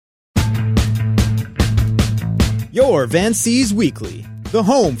Your Vanseas Weekly, the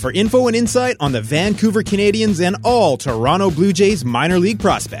home for info and insight on the Vancouver Canadians and all Toronto Blue Jays minor league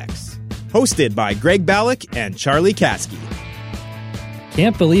prospects. Hosted by Greg Balloch and Charlie Caskey.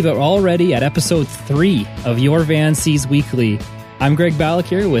 Can't believe it, we're already at episode 3 of Your Vanseas Weekly. I'm Greg Balloch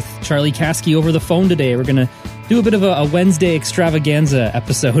here with Charlie Caskey over the phone today. We're going to do a bit of a Wednesday extravaganza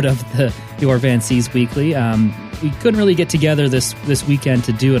episode of the Your Vanseas Weekly. We couldn't really get together this weekend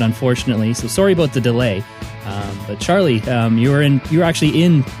to do it, unfortunately, so sorry about the delay. But Charlie, you were actually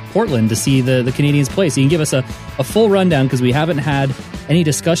in Portland to see the Canadians play, so you can give us a full rundown because we haven't had any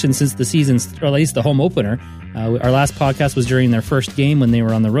discussion since the season's, or at least the home opener. Our last podcast was during their first game when they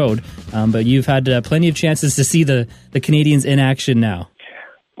were on the road, but you've had plenty of chances to see the Canadians in action now.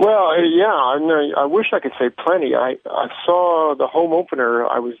 Well, yeah, I wish I could say plenty. I saw the home opener.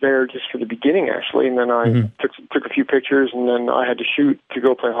 I was there just for the beginning, actually, and then I took a few pictures, and then I had to shoot to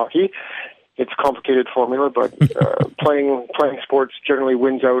go play hockey. It's a complicated formula, but playing sports generally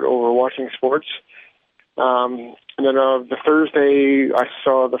wins out over watching sports. And then the Thursday, I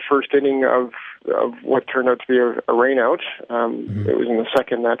saw the first inning of what turned out to be a rainout. It was in the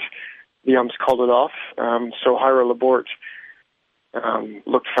second that the umps called it off. So Jairo Laborte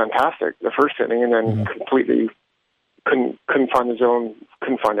looked fantastic the first inning, and then completely couldn't find the zone,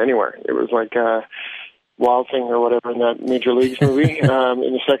 couldn't find anywhere. It was like Wild Thing or whatever in that Major Leagues movie in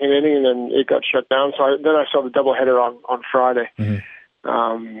the second inning, and then it got shut down. So then I saw the doubleheader on Friday.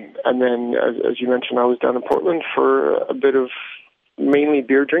 And then, as you mentioned, I was down in Portland for a bit of mainly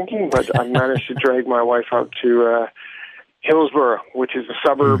beer drinking, but I managed to drag my wife out to Hillsborough, which is a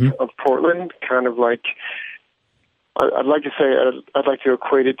suburb of Portland, kind of like, I'd like to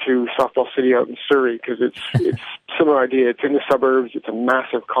equate it to Softball City out in Surrey, because it's similar idea. It's in the suburbs. It's a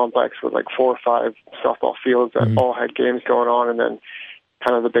massive complex with like 4 or 5 softball fields that all had games going on, and then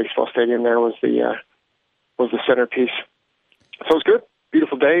kind of the baseball stadium there was the centerpiece. So it was good.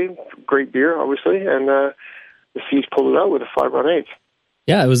 Beautiful day, great beer, obviously, and the Seas pulled it out with a 5-run 8th.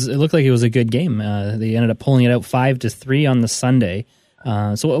 Yeah, it looked like it was a good game. They ended up pulling it out 5-3 on the Sunday.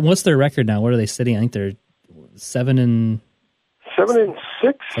 So what's their record now? What are they sitting? I think they're 7-6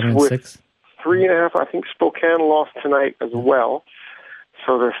 with 3.5. I think Spokane lost tonight as well,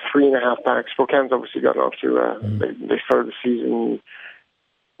 so they're 3.5 back. Spokane's obviously gotten off to they started the season.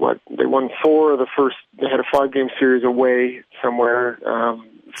 They won 4 of the first. They had a 5-game series away somewhere.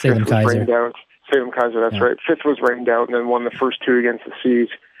 Salem Kaiser. Rained out. Salem Kaiser, that's right. 5th was rained out, and then won the first 2 against the Seas.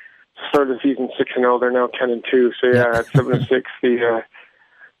 Started the season 6-0. They're now 10-2. So at 7-6,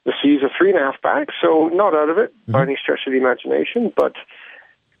 the Seas are 3.5 back. So not out of it by any stretch of the imagination, but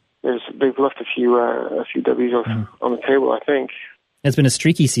they've left a few W's on the table, I think. It's been a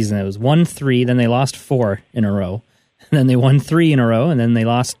streaky season. It was 1-3, then they lost 4 in a row. And then they won 3 in a row, and then they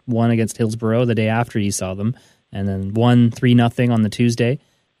lost 1 against Hillsborough the day after you saw them, and then won 3-0 on the Tuesday,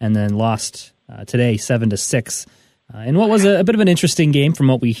 and then lost today 7-6. And what was a bit of an interesting game from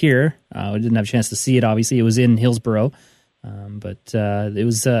what we hear. We didn't have a chance to see it, obviously. It was in Hillsborough, but it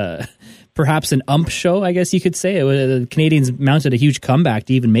was perhaps an ump show, I guess you could say. The Canadians mounted a huge comeback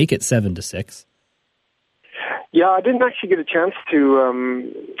to even make it 7-6. Yeah, I didn't actually get a chance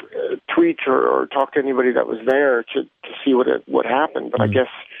to tweet or talk to anybody that was there to see what happened. But I guess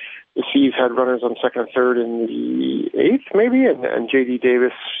the Seas had runners on second and third in the 8th, maybe, and J.D.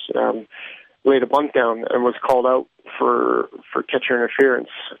 Davis laid a bunt down and was called out for catcher interference.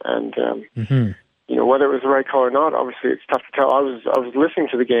 And whether it was the right call or not, obviously it's tough to tell. I was listening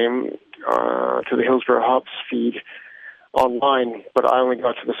to the game to the Hillsborough Hops feed online, but I only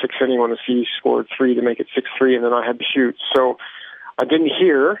got to the 6th inning when the Seas scored 3 to make it 6-3, and then I had to shoot. So I didn't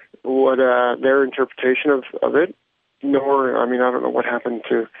hear what their interpretation of it, nor, I don't know what happened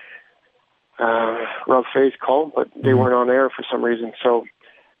to Rob Fay's call, but they weren't on air for some reason. So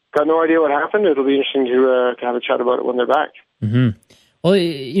got no idea what happened. It'll be interesting to have a chat about it when they're back. Well, do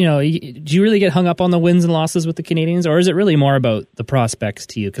you really get hung up on the wins and losses with the Canadians, or is it really more about the prospects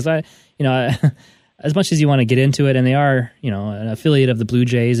to you? Because as much as you want to get into it, and they are, an affiliate of the Blue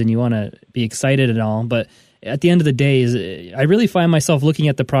Jays, and you want to be excited and all, but at the end of the day, I really find myself looking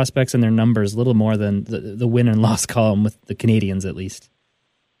at the prospects and their numbers a little more than the win and loss column with the Canadians, at least.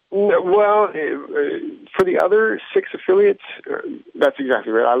 Well, for the other 6 affiliates, that's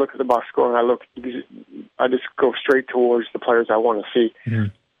exactly right. I look at the box score, and I just go straight towards the players I want to see.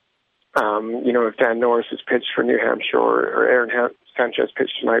 If Dan Norris has pitched for New Hampshire or Aaron Sanchez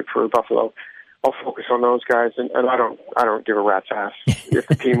pitched tonight for Buffalo, I'll focus on those guys, and I don't give a rat's ass if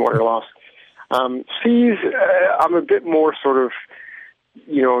the team won or lost. Seas, I'm a bit more sort of,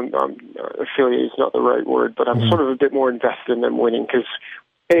 affiliate is not the right word, but I'm sort of a bit more invested in them winning because,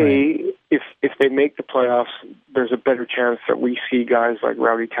 if they make the playoffs, there's a better chance that we see guys like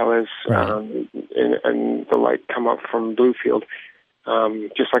Rowdy Tellez and the like come up from Bluefield,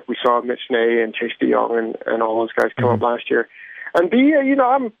 just like we saw Mitch Ney and Chase DeYoung and all those guys come up last year. And B,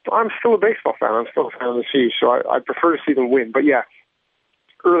 I'm still a baseball fan. I'm still a fan of the Seas, so I prefer to see them win. But yeah,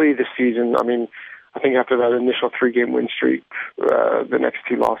 early this season, I mean, I think after that initial 3-game win streak, the next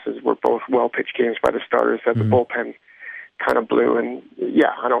 2 losses were both well-pitched games by the starters that the bullpen kind of blew. And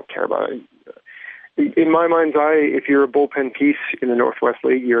yeah, I don't care about it. In my mind's eye, if you're a bullpen piece in the Northwest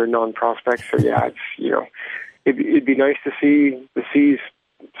League, you're a non-prospect. So yeah, it's it'd be nice to see the Seas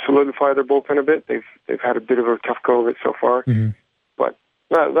solidify their bullpen a bit. They've had a bit of a tough go of it so far, but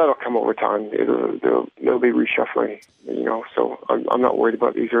that'll come over time. They'll be reshuffling, So I'm not worried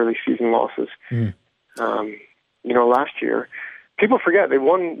about these early season losses. Last year, people forget they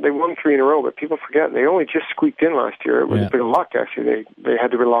won 3 in a row, but people forget they only just squeaked in last year. It was a bit of luck actually. They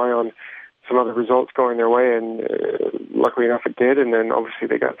had to rely on some other results going their way, and luckily enough it did. And then obviously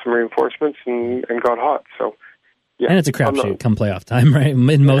they got some reinforcements and got hot. So. Yeah, and it's a crapshoot come playoff time, right?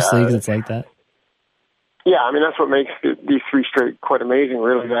 In most leagues, it's like that. Yeah, I mean, that's what makes these 3 straight quite amazing,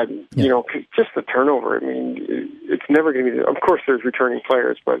 really. That, just the turnover. I mean, it's never going to be... Of course, there's returning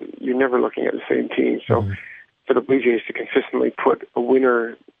players, but you're never looking at the same team. So for the Blue Jays to consistently put a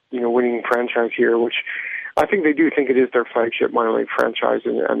winning franchise here, which I think they do think it is their flagship minor league franchise,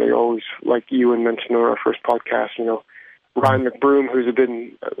 and they always, like you and mentioned on our first podcast, Ryan McBroom, who's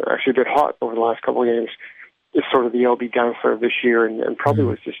been actually a bit hot over the last couple of games, is sort of the LB Downsler of this year, and probably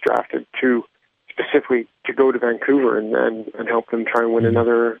was just drafted specifically to go to Vancouver and help them try and win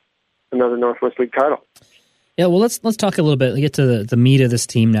another Northwest League title. Yeah, well, let's talk a little bit. Get to the meat of this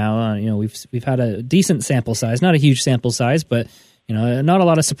team now. We've had a decent sample size, not a huge sample size, but not a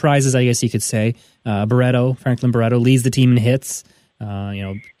lot of surprises, I guess you could say. Franklin Barreto leads the team in hits.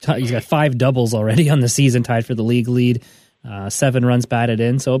 He's got 5 doubles already on the season, tied for the league lead. 7 runs batted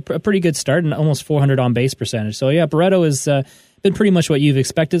in, so a pretty good start, and almost 400 on base percentage. So yeah, Barreto has been pretty much what you've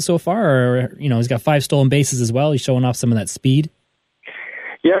expected so far. Or he's got 5 stolen bases as well. He's showing off some of that speed.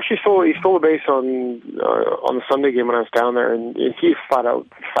 Yeah, he stole a base on the Sunday game when I was down there, and he's flat out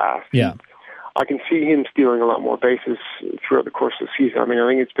fast. Yeah, I can see him stealing a lot more bases throughout the course of the season. I mean, I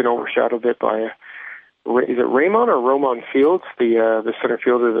think it's been overshadowed a bit by. Is it Raymond or Roman Fields, the center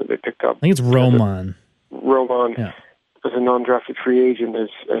fielder that they picked up? I think it's Roman. Roman. Yeah. As a non-drafted free agent,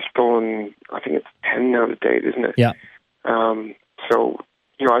 has stolen, I think it's 10 now to date, isn't it? Yeah. So,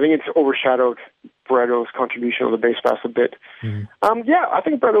 I think it's overshadowed Barreto's contribution on the base pass a bit. Yeah, I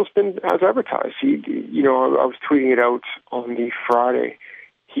think Barreto's been as advertised. I was tweeting it out on the Friday.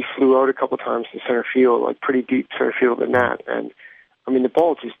 He flew out a couple times to center field, like pretty deep center field of the net, and I mean the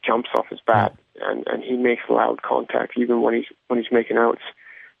ball just jumps off his bat, and he makes loud contact even when he's making outs.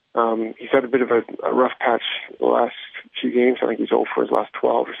 He's had a bit of a rough patch the last few games. I think he's 0 for his last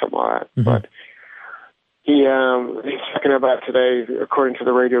 12 or something like that. But he's second at bat today, according to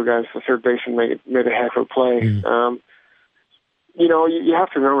the radio guys. The third baseman made a heck of a play. You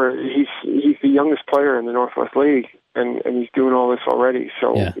have to remember he's the youngest player in the Northwest League, and he's doing all this already.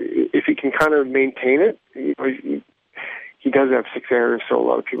 So if he can kind of maintain it, he does have 6 errors, so a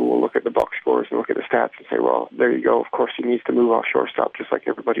lot of people will look at the box scores and look at the stats and say, well, there you go. Of course, he needs to move off shortstop, just like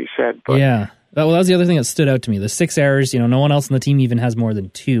everybody said. But yeah. Well, that was the other thing that stood out to me. The 6 errors, no one else on the team even has more than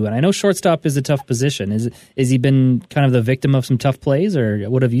 2. And I know shortstop is a tough position. Is he been kind of the victim of some tough plays, or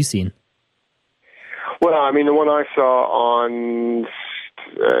what have you seen? Well, I mean, the one I saw on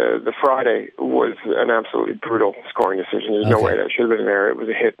the Friday was an absolutely brutal scoring decision. There's no way that should have been an error. It was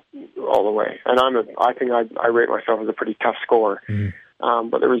a hit all the way. And I think I rate myself as a pretty tough scorer.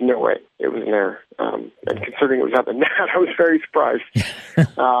 But there was no way it was an error. And considering it was at the net, I was very surprised.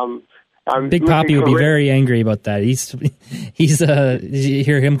 Big Papi would be very angry about that. He's did you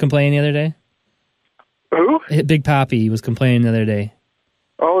hear him complain the other day? Who? Big Papi was complaining the other day.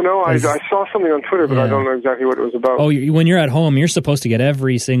 Oh, no, I saw something on Twitter, but I don't know exactly what it was about. Oh, when you're at home, you're supposed to get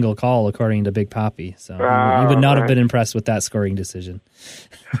every single call, according to Big Papi. So you would not have been impressed with that scoring decision.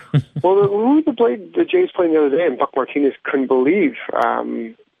 Well, who the Jays playing the other day, and Buck Martinez couldn't believe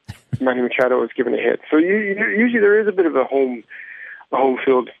Manny Machado was given a hit. So usually there is a bit of a home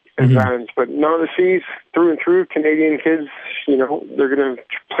field advantage, but none of the C's through and through, Canadian kids, they're going to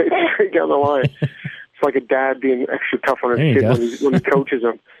play straight down the line. It's like a dad being extra tough on his kid when he coaches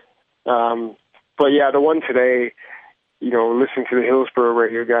him. But yeah, the one today, listening to the Hillsborough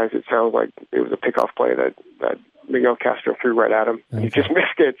radio guys, it sounds like it was a pickoff play that Miguel Castro threw right at him. Okay. He just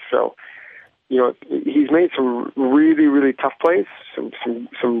missed it. So, he's made some really, really tough plays,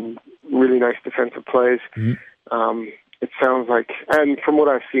 some really nice defensive plays. it sounds like, and from what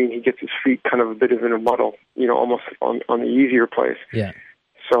I've seen, he gets his feet kind of a bit of in a muddle, almost on the easier plays. Yeah.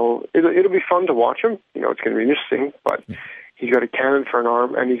 So it'll be fun to watch him. It's going to be interesting, but he's got a cannon for an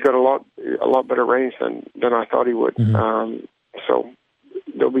arm, and he's got a lot better range than I thought he would. Mm-hmm. So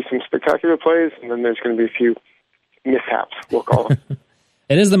there'll be some spectacular plays, and then there's going to be a few mishaps, we'll call them.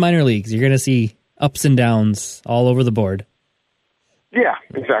 It is the minor leagues. You're going to see ups and downs all over the board. Yeah,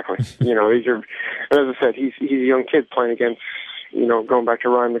 exactly. These are, and as I said, he's a young kid playing against, going back to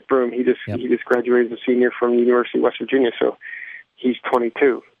Ryan McBroom. He just graduated as a senior from the University of West Virginia, so he's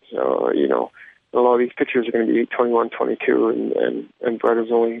 22. So, a lot of these pitchers are going to be 21, 22, and Brett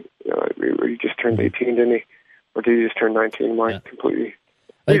is only, he just turned 18, didn't he? Or did he just turn 19? Completely.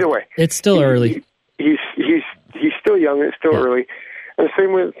 Either way. It's still early. He's still young, it's still early. And the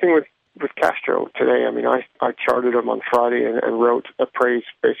same thing with Castro today. I mean, I charted him on Friday and wrote a praise,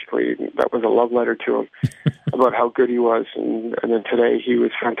 basically, that was a love letter to him about how good he was. And then today he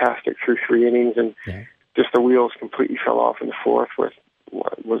was fantastic through 3 innings, and just the wheels completely fell off in the fourth with,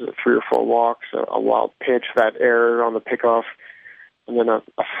 was it 3 or 4 walks, a wild pitch, that error on the pickoff, and then a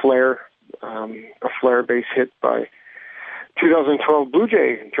flare base hit by 2012 Blue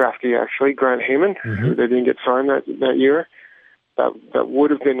Jay draftee, actually, Grant Heyman, who they didn't get signed that year. That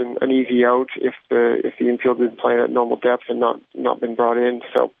would have been an easy out if the infield didn't play at normal depth and not been brought in.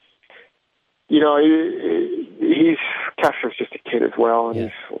 So, Castro's just a kid as well,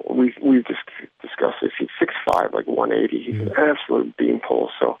 and we've just discussed this. He's 6'5", like 180. He's an absolute beanpole.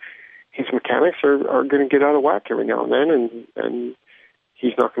 So his mechanics are going to get out of whack every now and then, and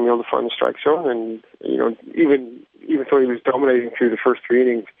he's not going to be able to find the strike zone. And even though he was dominating through the first 3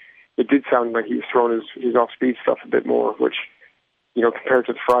 innings, it did sound like he was throwing his off-speed stuff a bit more, which, compared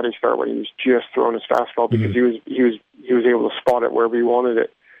to the Friday start when he was just throwing his fastball because he was able to spot it wherever he wanted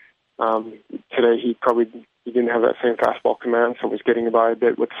it. Today he didn't have that same fastball command, so was getting by a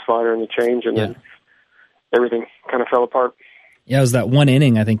bit with the slider and the change, and then everything kind of fell apart. Yeah, it was that 1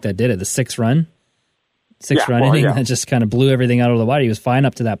 inning, I think, that did it, the 6-run inning that just kind of blew everything out of the water. He was fine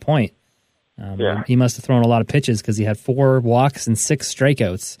up to that point. He must have thrown a lot of pitches because he had 4 walks and 6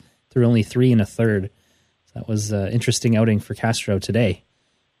 strikeouts through only 3 1/3. So that was an interesting outing for Castro today.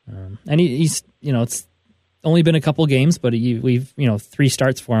 And he's it's only been a couple games, but we've 3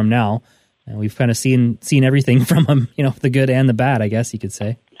 starts for him now, and we've kind of seen everything from him, the good and the bad, I guess you could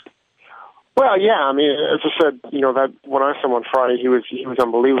say. Well, yeah, I mean, as I said, that when I saw him on Friday, he was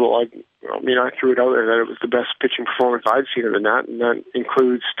unbelievable. I threw it out there that it was the best pitching performance I'd seen of the Nat, and that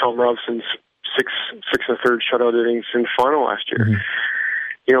includes Tom Robson's 6 1/3 shutout innings in the final last year. Mm-hmm.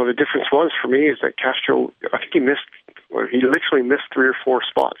 The difference was for me is that Castro, I think he literally missed 3 or 4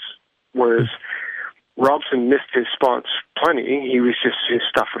 spots, whereas Robson missed his spots plenty. His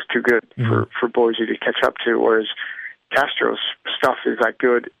stuff was too good for Boise to catch up to, whereas Castro's stuff is that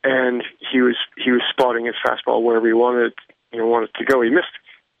good, and he was spotting his fastball wherever he wanted to go. He missed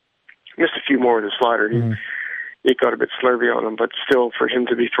a few more with his slider. It got a bit slurvy on him, but still, for him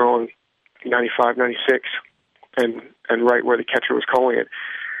to be throwing 95, 96, and right where the catcher was calling it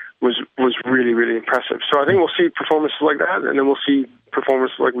was really, really impressive. So I think we'll see performances like that, and then we'll see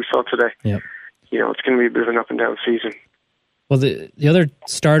performances like we saw today. Yep. It's going to be a bit of an up and down season. Well, the other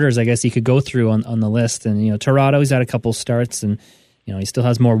starters, I guess, you could go through on the list, and Tirado, he's had a couple starts, and he still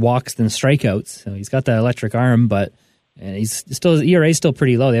has more walks than strikeouts. So he's got that electric arm, but his ERA is still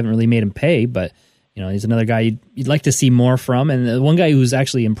pretty low. They haven't really made him pay, but he's another guy you'd like to see more from. And the one guy who's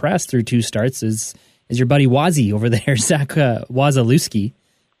actually impressed through 2 starts is your buddy Wazzy over there, Zach Wazalewski.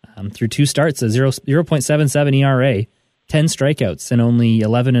 Through 2 starts, a 0.77 ERA, 10 strikeouts, and only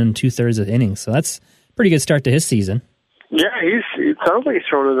 11 2/3 of innings. So that's a pretty good start to his season. Yeah, it sounds like he's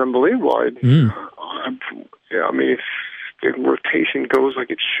throwing it unbelievable. I mean, if the rotation goes like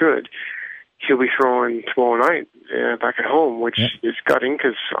it should, he'll be throwing tomorrow night back at home, which is gutting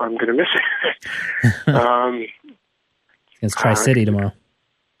because I'm going to miss it. Against Tri-City tomorrow.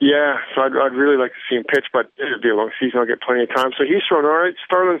 Yeah, so I'd really like to see him pitch, but it'll be a long season. I'll get plenty of time. So he's throwing all right.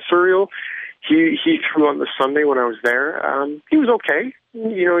 Starlin Surreal, he threw on the Sunday when I was there. He was okay.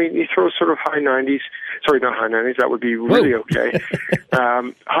 He throws sort of high 90s. Sorry, not high 90s. That would be really okay.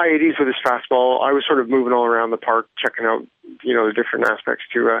 High 80s with his fastball. I was sort of moving all around the park, checking out, the different aspects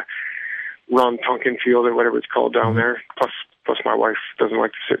to Ron Tonkin Field or whatever it's called down there. Plus my wife doesn't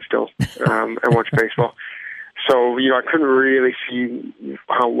like to sit still and watch baseball. So, I couldn't really see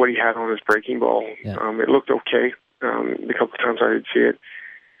what he had on his breaking ball. Yeah. It looked okay the couple of times I did see it.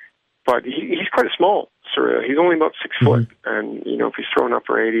 But he's quite small. So he's only about 6 foot. And, if he's throwing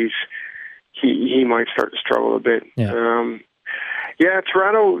upper 80s, he might start to struggle a bit. Yeah,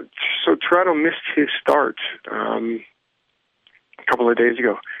 Toronto missed his start. a couple of days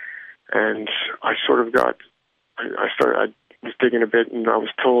ago, and I sort of got, I was digging a bit, and I was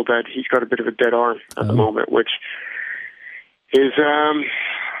told that he's got a bit of a dead arm at the moment, which is,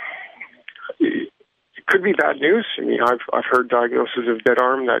 it could be bad news. I mean, I've heard diagnoses of dead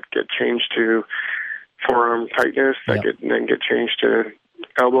arm that get changed to forearm tightness, that then get changed to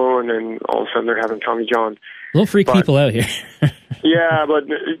elbow, and then all of a sudden they're having Tommy John. Don't freak people out here. Yeah, but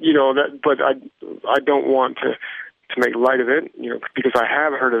but I don't want to make light of it, because I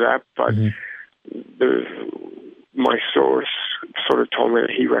have heard of that. But my source sort of told me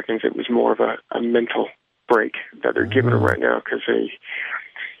that he reckons it was more of a mental break that they're giving him right now, because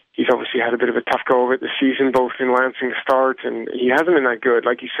he's obviously had a bit of a tough go of it this season, both in Lansing to start, and he hasn't been that good.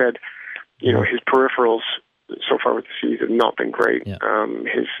 Like you said, his peripherals so far with the season have not been great. Yeah.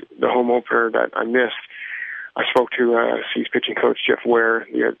 The home opener that I missed, I spoke to C's pitching coach Jeff Ware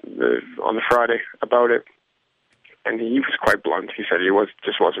on the Friday about it, and he was quite blunt. He said he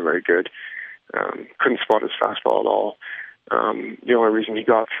just wasn't very good. Couldn't spot his fastball at all. The only reason he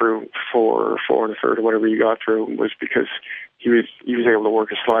got through 4 and a third or whatever he got through was because he was able to work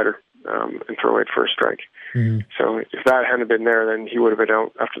his slider and throw it for a strike. Mm-hmm. So if that hadn't been there, then he would have been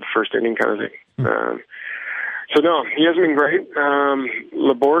out after the first inning kind of thing. Mm-hmm. So no, he hasn't been great.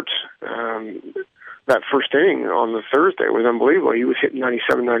 Laborte, that first inning on the Thursday was unbelievable. He was hitting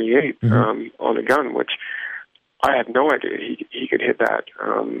 97, 98 on a gun, which I had no idea he could hit that,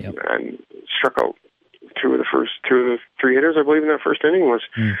 and struck out two of the three hitters, I believe, in that first inning was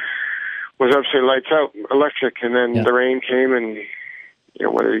absolutely lights out, electric, and then the rain came, and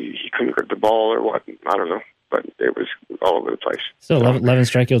whether he couldn't grip the ball or what, I don't know, but it was all over the place. So 11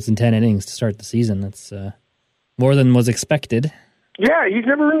 strikeouts in 10 innings to start the season. That's more than was expected. Yeah, he's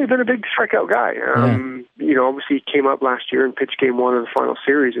never really been a big strikeout guy. Obviously he came up last year and pitched game 1 of the final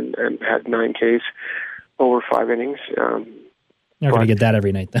series and had 9 Ks over 5 innings. You're not going to get that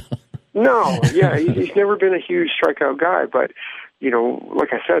every night, though. No, yeah, he's never been a huge strikeout guy, but,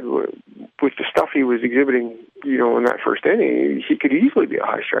 like I said, with the stuff he was exhibiting, in that first inning, he could easily be a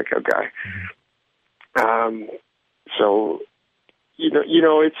high strikeout guy. Mm-hmm. So,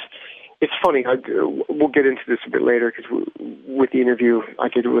 it's funny. We'll get into this a bit later, because with the interview I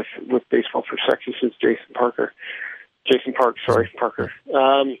did with Baseball Prospectus' Jason Parker. You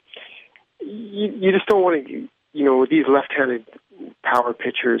just don't want to, with these left-handed power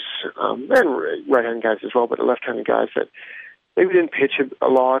pitchers, and right-handed guys as well, but the left-handed guys that maybe didn't pitch a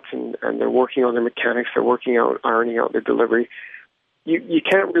lot, and they're working on their mechanics, they're ironing out their delivery. You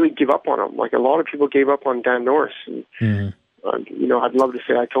can't really give up on them. Like a lot of people gave up on Dan Norris, and I'd love to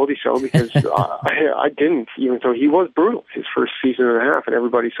say I told you so, because I didn't, even though he was brutal his first season and a half, and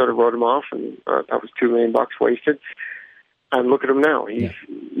everybody sort of wrote him off, and that was $2 million wasted. And look at him now. He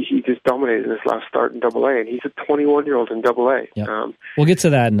just dominated his last start in AA, and he's a 21-year-old in AA. Yep. We'll get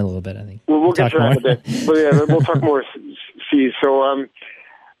to that in a little bit, I think. We'll get to that in a bit. But yeah, we'll talk more C's. So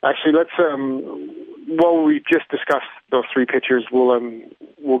actually, let's, while we just discussed those 3 pitchers, we'll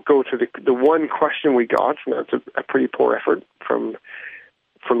go to the one question we got, and that's a pretty poor effort from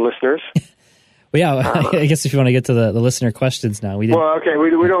listeners. Well, yeah, I guess if you want to get to the listener questions now. Well, okay, we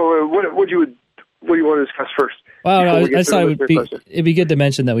don't, what do you want to discuss first? Well, no, I just thought it'd be good to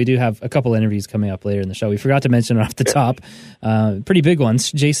mention that we do have a couple interviews coming up later in the show. We forgot to mention it off the top. Pretty big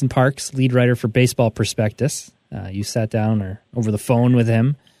ones. Jason Parks, lead writer for Baseball Prospectus. You sat down or over the phone with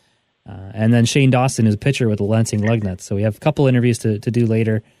him. And then Shane Dawson is a pitcher with the Lansing Lugnuts. So we have a couple interviews to do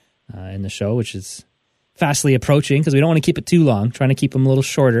later in the show, which is fastly approaching because we don't want to keep it too long, trying to keep them a little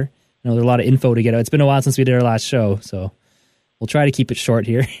shorter. There's a lot of info to get out. It's been a while since we did our last show, so we'll try to keep it short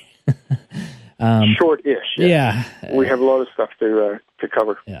here. Short-ish. Yeah. We have a lot of stuff to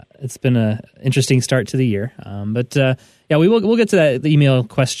cover. Yeah, it's been an interesting start to the year. But we'll get to that email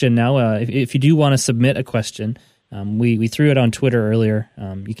question now. If you do want to submit a question, we threw it on Twitter earlier.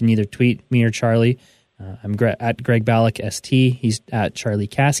 You can either tweet me or Charlie. I'm at Greg Balloch ST. He's at Charlie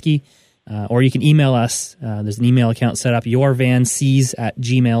Caskey. Or you can email us. There's an email account set up,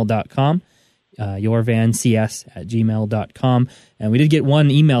 yourvancs@gmail.com. yourvancs@gmail.com. And we did get one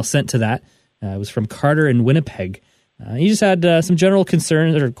email sent to that. It was from Carter in Winnipeg. He just had some general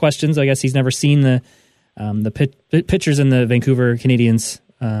concerns or questions. I guess he's never seen the pitchers in the Vancouver Canadians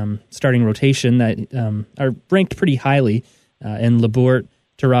starting rotation that are ranked pretty highly in Laborte,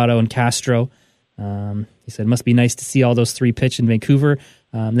 Tirado, and Castro. He said it must be nice to see all those 3 pitch in Vancouver.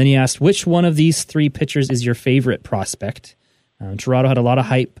 Then he asked, which one of these 3 pitchers is your favorite prospect? Tirado had a lot of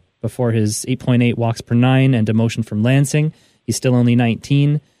hype before his 8.8 walks per 9 and demotion from Lansing. He's still only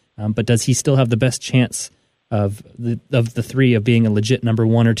 19, but does he still have the best chance of the 3 of being a legit number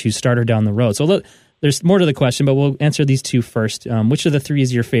 1 or 2 starter down the road? So there's more to the question, but we'll answer these two first. Which of the three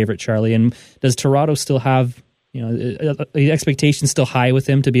is your favorite, Charlie? And does Toronto still have, the expectations still high with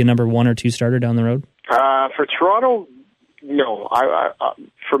him to be a number 1 or 2 starter down the road? For Toronto, no.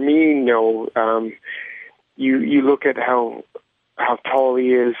 For me, no. You look at how tall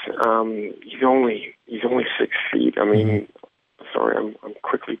he is. He's only 6 feet. I mean, sorry, I'm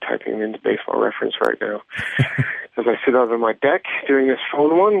quickly typing into Baseball Reference right now as I sit out on my deck doing this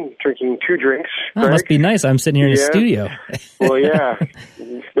phone one, drinking 2 drinks. Oh, it must be nice. I'm sitting here in the studio. Well, yeah.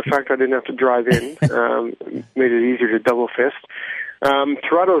 The fact I didn't have to drive in made it easier to double fist.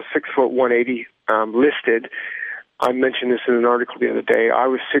 Toronto's 6'1", 180 listed. I mentioned this in an article the other day. I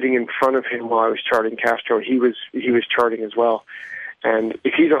was sitting in front of him while I was charting Castro. He was charting as well. And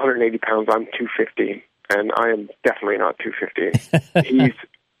if he's 180 pounds, I'm 215. And I am definitely not 215.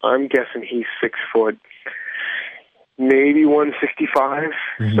 I'm guessing he's 6 foot, maybe 165.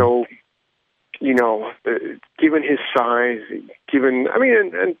 Mm-hmm. So, given his size, we've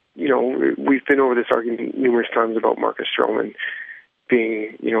been over this argument numerous times about Marcus Stroman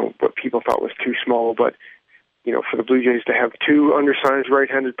being, what people thought was too small. But, for the Blue Jays to have 2 undersized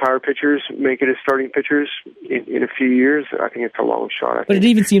right-handed power pitchers make it as starting pitchers in a few years, I think it's a long shot. But it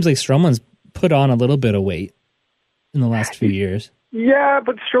even seems like Stroman's put on a little bit of weight in the last few years. Yeah,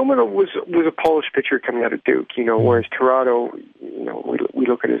 but Stroman was a polished pitcher coming out of Duke, whereas Toronto, we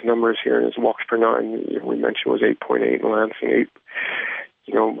look at his numbers here, and his walks per 9, we mentioned was 8.8 in Lansing, 8.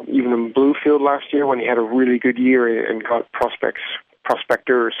 Even in Bluefield last year when he had a really good year and got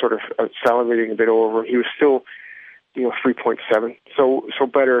Prospector sort of salivating a bit over, he was still, 3.7, so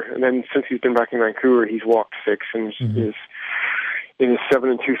better. And then since he's been back in Vancouver, he's walked 6 and is in his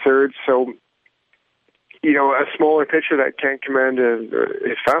 7 2/3. So, a smaller pitcher that can't command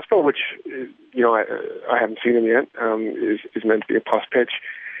his fastball, which, I haven't seen him yet, is meant to be a plus pitch,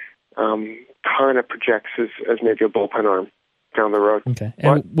 kind of projects as maybe a bullpen arm down the road. Okay.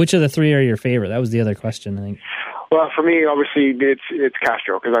 And which of the 3 are your favorite? That was the other question, I think. Well, for me, obviously, it's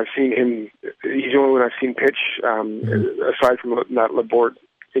Castro, because I've seen him. He's the only one I've seen pitch, aside from that Laborte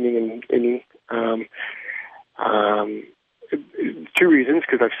inning. 2 reasons,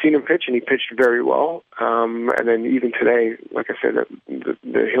 because I've seen him pitch, and he pitched very well. And then even today, like I said,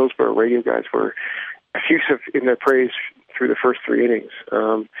 the Hillsborough radio guys were effusive in their praise through the first 3 innings.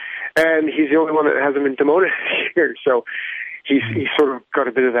 And he's the only one that hasn't been demoted here, so he's sort of got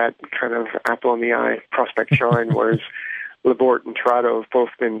a bit of that kind of apple in the eye prospect shine, whereas Laborte and Toronto have both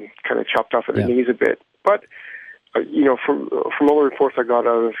been kind of chopped off at the knees a bit. But from all the reports I got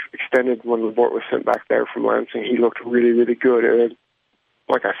out of extended when Laborte was sent back there from Lansing, he looked really, really good. And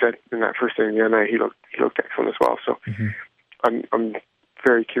like I said in that first inning, he looked excellent as well. So I'm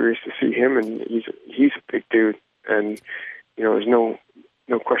very curious to see him, and he's a big dude, and there's no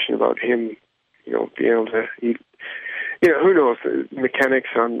question about him, being able to. Who knows? Mechanics.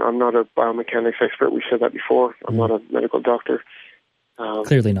 I'm not a biomechanics expert. We've said that before. I'm not a medical doctor.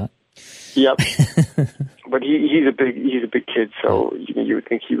 Clearly not. Yep. But he's a big kid, so you would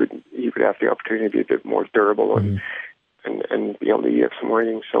think he would have the opportunity to be a bit more durable and be able to eat up some more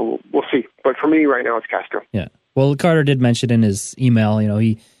innings. So we'll see. But for me right now, it's Castro. Yeah. Well, Carter did mention in his email,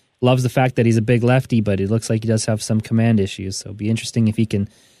 he loves the fact that he's a big lefty, but it looks like he does have some command issues. So it'll be interesting if he can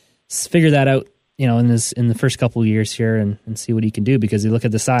figure that out, in the first couple of years here and see what he can do, because you look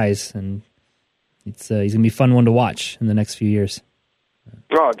at the size, and he's going to be a fun one to watch in the next few years.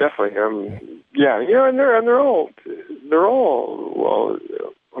 Oh, definitely. And they're all. Well,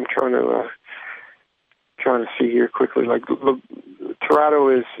 I'm trying to see here quickly. Like, look,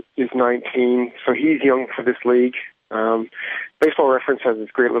 Toronto is 19, so he's young for this league. Baseball Reference has this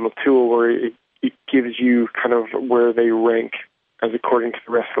great little tool where it gives you kind of where they rank as according to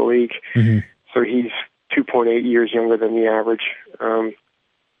the rest of the league. Mm-hmm. So he's 2.8 years younger than the average.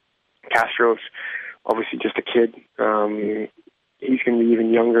 Castro's obviously just a kid. He's going to be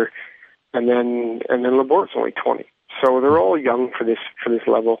even younger, and then Laborte's only 20. So they're all young for this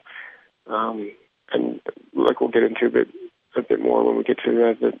level, and like we'll get into a bit more when we get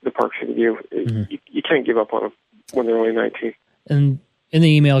to the Park City View. You can't give up on them when they're only 19. And in the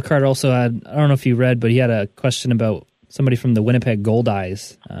email, Carter also had, I don't know if you read, but he had a question about somebody from the Winnipeg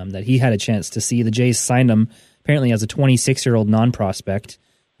Goldeyes that he had a chance to see. The Jays signed him apparently as a 26-year-old non-prospect,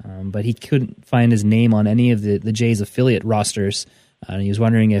 but he couldn't find his name on any of the Jays affiliate rosters, and he was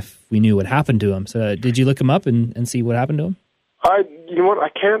wondering if we knew what happened to him. So did you look him up and see what happened to him? You know what? I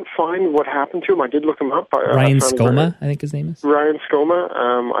can't find what happened to him. I did look him up. Ryan Skoma, I think his name is. Ryan Skoma.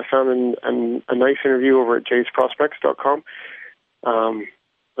 I found a nice interview over at jaysprospects.com.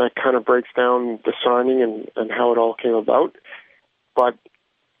 That kind of breaks down the signing and how it all came about. But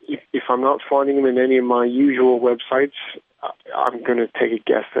if I'm not finding him in any of my usual websites, I'm going to take a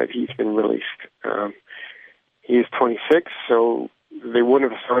guess that he's been released. He is 26, so they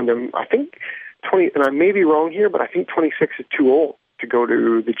wouldn't have assigned him. I think 20, and I may be wrong here, but I think 26 is too old to go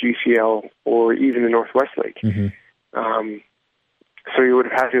to the GCL or even the Northwest League. Mm-hmm. So he would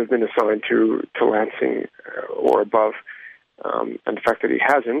have had to have been assigned to Lansing or above. And the fact that he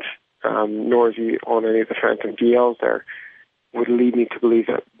hasn't, nor is he on any of the Phantom DLs there, would lead me to believe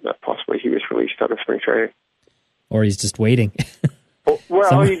that possibly he was released out of spring training. Or he's just waiting.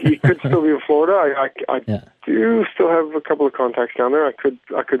 Well, he could still be in Florida. I do still have a couple of contacts down there. I could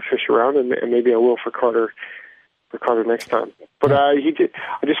fish around, and maybe I will for Carter next time. But he did.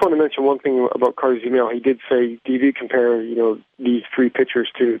 I just want to mention one thing about Carter's email. He did say he did compare, these three pitchers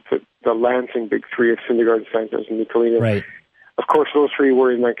to the Lansing big three of Syndergaard, Sanchez, and Nicolino. Right. Of course, those three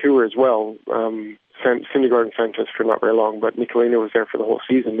were in Vancouver as well. Syndergaard and Sanchez for not very long, but Nicolino was there for the whole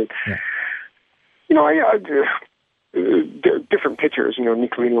season. And, different pitchers.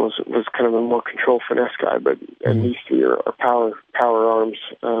 Nicolino was kind of a more control finesse guy, and these three are power arms.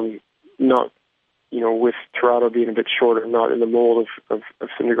 Not, with Toronto being a bit shorter, not in the mold of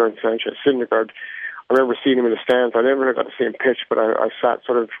Syndergaard and Sanchez. Syndergaard, I remember seeing him in the stands. I never got to see him pitch, but I sat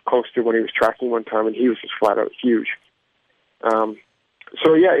sort of close to when he was tracking one time, and he was just flat out huge. I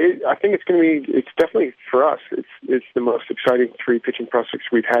think it's definitely for us. It's the most exciting three pitching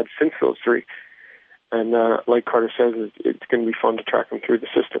prospects we've had since those three. And like Carter says, it's going to be fun to track them through the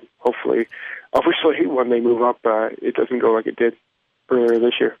system. Hopefully, obviously, when they move up, it doesn't go like it did earlier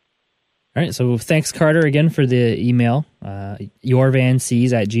this year. All right, so thanks, Carter, again for the email.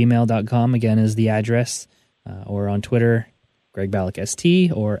 yourvancs@gmail.com, again, is the address. Or on Twitter, Greg Balloch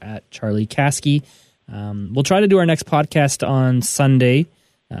ST, or at Charlie Caskey. We'll try to do our next podcast on Sunday,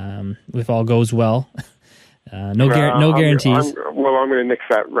 if all goes well. No guarantees. I'm going to nix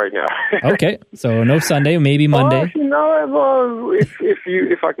that right now. Okay, so no Sunday, maybe Monday.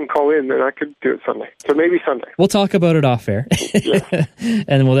 If I can call in, then I could do it Sunday. So maybe Sunday. We'll talk about it off air. Yeah.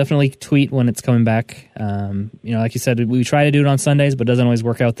 And we'll definitely tweet when it's coming back. Like you said, we try to do it on Sundays, but it doesn't always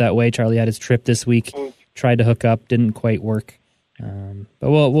work out that way. Charlie had his trip this week, tried to hook up, didn't quite work. But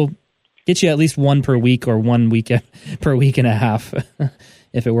we'll get you at least one per week or 1 week per week and a half.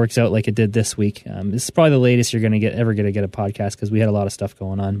 If it works out like it did this week. This is probably the latest you're ever going to get a podcast because we had a lot of stuff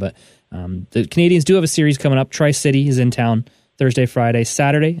going on. But the Canadians do have a series coming up. Tri-City is in town Thursday, Friday,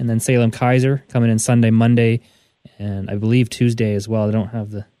 Saturday, and then Salem Kaiser coming in Sunday, Monday, and I believe Tuesday as well. They don't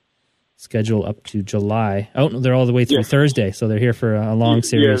have the schedule up to July. Oh, no, they're all the way through Thursday, so they're here for a long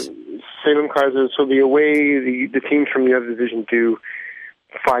series. Yeah, Salem Kaiser. So the away, the teams from the other division do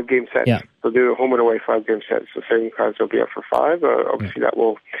 5-game sets. Yeah. They'll do a home and away 5-game sets. So Salem Kaiser will be up for 5. Obviously, that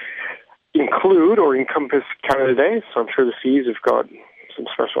will include or encompass Canada Day. So I'm sure the C's have got some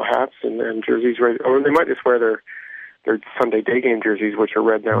special hats and jerseys ready. Or they might just wear their Sunday day game jerseys, which are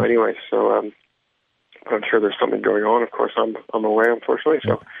red now anyway. So I'm sure there's something going on. Of course, I'm away, unfortunately,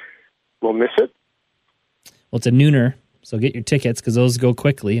 so we'll miss it. Well, it's a nooner, so get your tickets because those go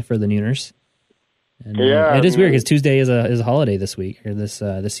quickly for the nooners. And, it is weird because Tuesday is a holiday this week or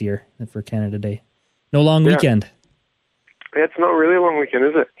this year for Canada Day. No long weekend. Yeah, it's not really a long weekend,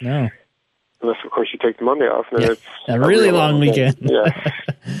 is it? No. Unless, of course, you take the Monday off. And it's a really long weekend. Yeah.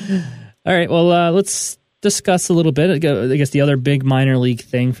 All right, well, let's discuss a little bit. I guess the other big minor league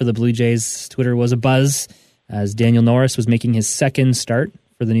thing for the Blue Jays Twitter was a buzz as Daniel Norris was making his second start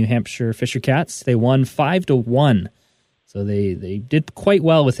for the New Hampshire Fisher Cats. They won 5-1. So they did quite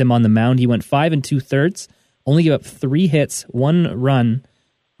well with him on the mound. He went 5 2/3, only gave up 3 hits, 1 run,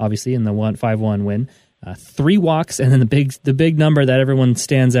 obviously in the 5-1 win, 3 walks, and then the big number that everyone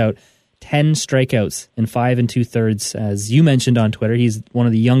stands out, 10 strikeouts in 5 2/3. As you mentioned on Twitter, he's one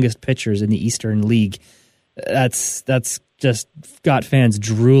of the youngest pitchers in the Eastern League. That's just got fans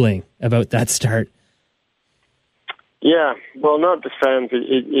drooling about that start. Yeah, well, not just fans.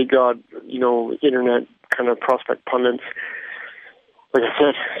 It got internet kind of prospect pundits, like I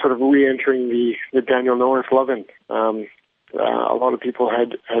said, sort of re-entering the Daniel Norris loving. A lot of people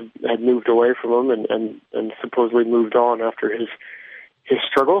had moved away from him and supposedly moved on after his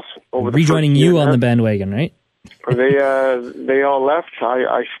struggles. Rejoining you on the bandwagon, right? They all left.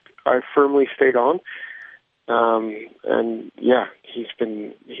 I firmly stayed on. And yeah, he's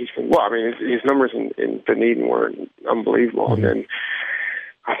been well. I mean, his numbers in Dunedin were unbelievable, mm-hmm. and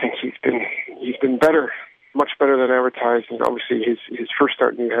I think he's been better, much better than advertised. And obviously, his first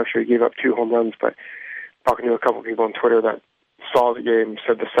start in New Hampshire, he gave up 2 home runs. But talking to a couple of people on Twitter that saw the game,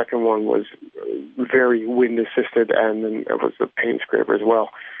 said the second one was very wind assisted, and then it was a pain scraper as well.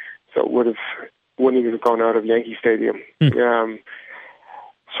 So it wouldn't even have gone out of Yankee Stadium.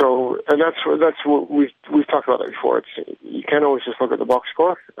 So, and that's what we've talked about that before. You can't always just look at the box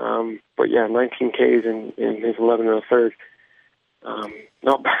score. But yeah, 19 Ks in his 11 and a third.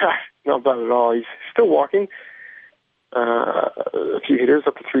 Not bad at all. He's still walking. A few hitters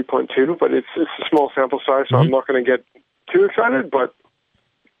up to 3.2, but it's a small sample size, so I'm not going to get too excited. But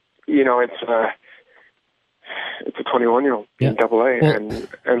it's a 21-year-old in Double A,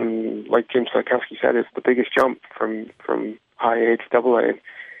 and like James Caskey said, it's the biggest jump from high A to Double A.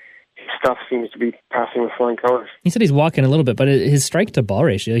 His stuff seems to be passing with flying colors. He said he's walking a little bit, but his strike to ball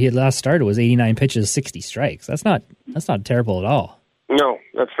ratio, he had last started was 89 pitches, 60 strikes. That's not terrible at all. No,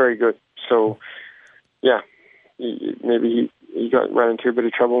 that's very good. So, yeah, maybe he ran into a bit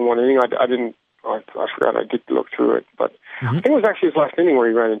of trouble in one inning. I forgot. I did look through it, but I think it was actually his last inning where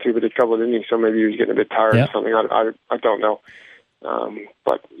he ran into a bit of trouble in the inning. So maybe he was getting a bit tired or something. I don't know.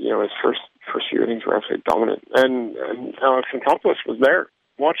 But his first few innings were absolutely dominant, and Alex Anthopoulos was there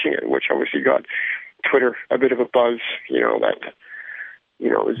watching it, which obviously got Twitter a bit of a buzz. It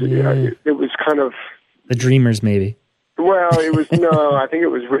was kind of the Dreamers, maybe. Well, it was no. I think it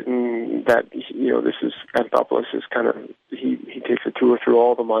was written that this is Anthopoulos is kind of he takes a tour through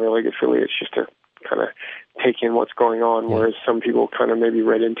all the minor league affiliates just to kind of take in what's going on. Whereas some people kind of maybe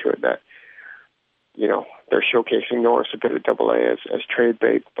read into it that they're showcasing Norris a bit of Double A as trade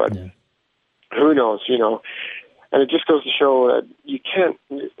bait, but who knows? And it just goes to show that you can't,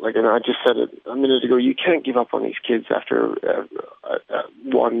 and I just said it a minute ago, you can't give up on these kids after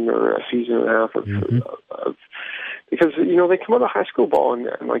one or a season and a half of because, they come out of high school ball and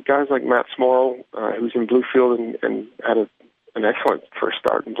like guys like Matt Smorrell, who's in Bluefield and had an excellent first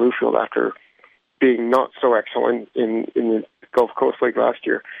start in Bluefield after being not so excellent in the Gulf Coast League last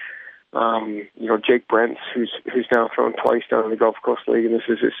year. Jake Brents, who's now thrown twice down in the Gulf Coast League, and this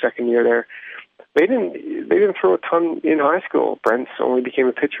is his second year there. They didn't throw a ton in high school. Brents only became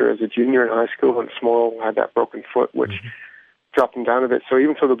a pitcher as a junior in high school, and Smorrell had that broken foot, which dropped him down a bit. So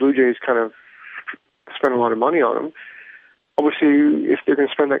even though the Blue Jays kind of spent a lot of money on him, obviously if they're going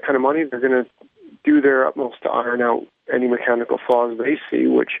to spend that kind of money, they're going to do their utmost to iron out any mechanical flaws they see,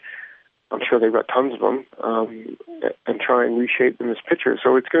 which I'm sure they've got tons of them, and try and reshape them as pitchers.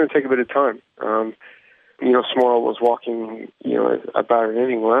 So it's going to take a bit of time. Smorrell was walking, about an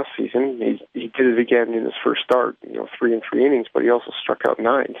inning last season. He did it again in his first start, 3 in 3 innings, but he also struck out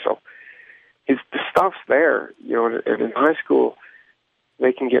 9. So the stuff's there, and in high school,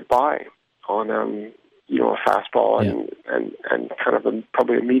 they can get by on, a fastball and kind of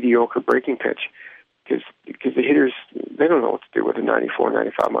probably a mediocre breaking pitch because the hitters, they don't know what to do with a 94,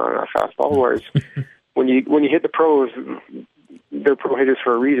 95 mile an hour fastball, whereas when you hit the pros, they're pro hitters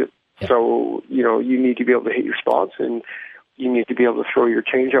for a reason. Yeah. So, you need to be able to hit your spots, and you need to be able to throw your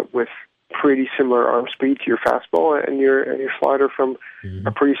changeup with pretty similar arm speed to your fastball and your slider from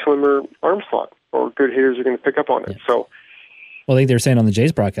a pretty similar arm slot, or good hitters are going to pick up on it. Yeah. So, well, I think they were saying on the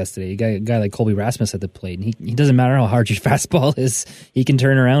Jays broadcast today, you got a guy like Colby Rasmus at the plate, and he doesn't matter how hard your fastball is, he can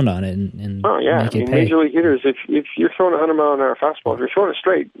turn around on it and make it pay. Major league hitters, if you're throwing a 100 mile an hour fastball, if you're throwing it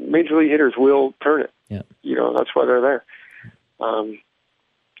straight, major league hitters will turn it. Yeah. That's why they're there.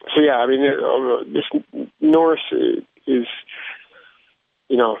 So yeah, I mean, this Norris is,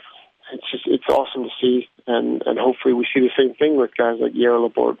 it's awesome to see, and hopefully we see the same thing with guys like Yara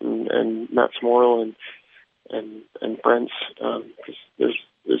Laporte and Matt Smorrell and Brents, because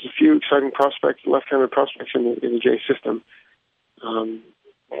there's a few exciting prospects, left-handed prospects in the J system,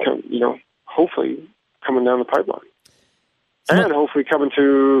 hopefully coming down the pipeline, and hopefully coming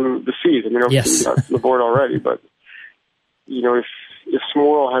to the C's. I mean, obviously we got Laporte already, but if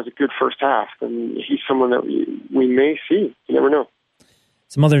Smorrell has a good first half, then he's someone that we may see. You never know.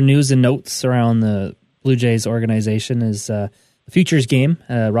 Some other news and notes around the Blue Jays organization is the Futures game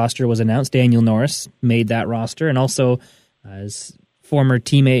roster was announced. Daniel Norris made that roster, and also his former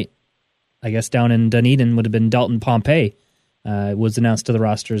teammate, I guess down in Dunedin, would have been Dalton Pompey, was announced to the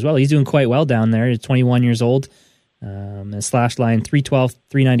roster as well. He's doing quite well down there. He's 21 years old. His slash line 312,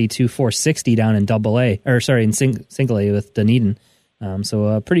 392, 460 down in in single A with Dunedin. So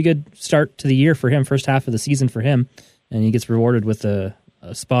a pretty good start to the year for him, first half of the season for him, and he gets rewarded with a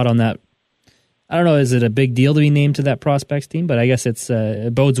spot on that. I don't know, is it a big deal to be named to that prospects team? But I guess it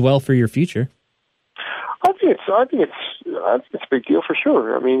bodes well for your future. I think it's a big deal for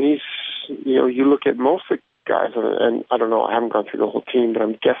sure. I mean, he's you look at most of the guys, and I don't know, I haven't gone through the whole team, but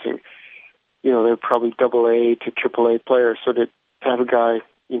I'm guessing they're probably AA to AAA players. So to have a guy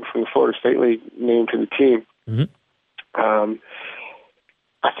from the Florida State League named to the team,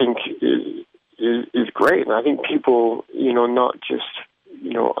 I think is great. And I think people, not just,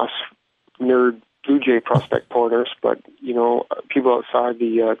 us nerd Blue Jay prospect porters, but people outside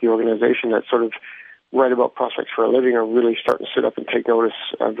the organization that sort of write about prospects for a living are really starting to sit up and take notice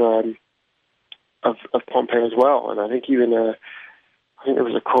of Pompey as well. And I think even I think there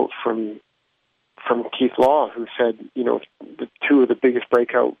was a quote from Keith Law who said, the two of the biggest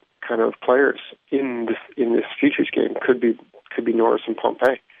breakout kind of players in this futures game could be Norris and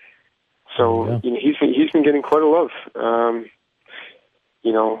Pompey. So he's been getting quite a love.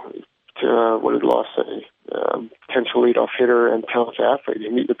 What did Law say? Potential leadoff hitter and talented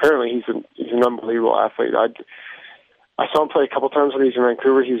athlete. Apparently, he's an unbelievable athlete. I saw him play a couple times when he was in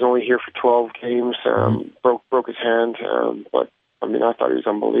Vancouver. He was only here for 12 games. Broke his hand, but I thought he was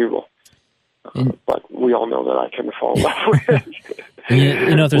unbelievable. But we all know that I couldn't fall in love with.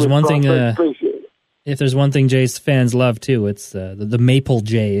 If there's one thing Jays fans love too, it's the Maple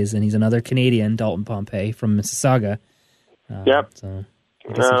Jays, and he's another Canadian, Dalton Pompey from Mississauga. Yep. So,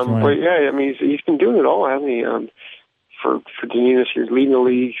 he's been doing it all, hasn't he? For Dunedin this year, leading the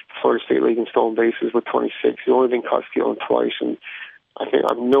league, Florida State League in stolen bases with 26. He's only been caught stealing twice, and I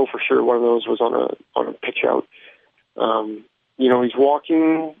know for sure one of those was on a pitch out. He's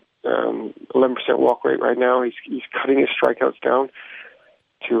walking 11% walk rate right now. He's cutting his strikeouts down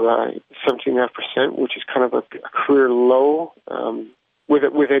to 17.5%, which is kind of a career low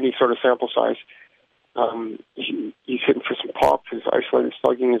with any sort of sample size. He's hitting for some pop. His isolated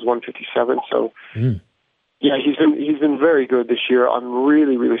slugging is 157. So, he's been very good this year. I'm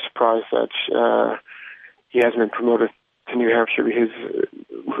really, really surprised that he hasn't been promoted to New Hampshire, because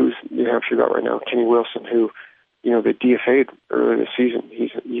who's New Hampshire got right now? Kenny Wilson, who they DFA'd earlier this season.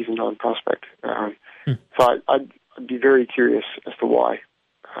 He's a non-prospect. So I'd be very curious as to why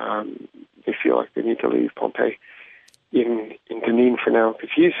they feel like they need to leave Pompey in Dunedin for now,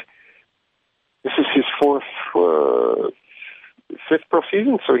 because this is his fifth pro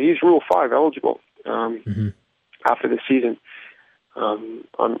season, so he's Rule 5 eligible after the season.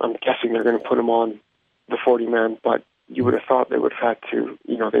 I'm guessing they're going to put him on the 40-man, but you would have thought they would have had to,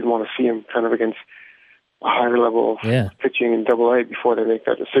 they'd want to see him kind of against a higher level of pitching in AA before they make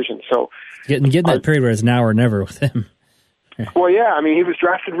that decision. So getting that period where it's now or never with him. Well, yeah, he was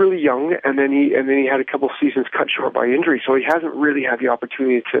drafted really young, and then he had a couple seasons cut short by injury, so he hasn't really had the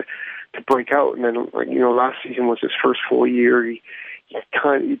opportunity to break out. And then, last season was his first full year. He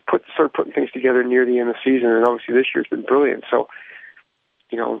started putting things together near the end of the season, and obviously this year's been brilliant. So,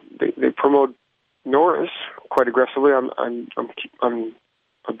 they promote Norris quite aggressively. I'm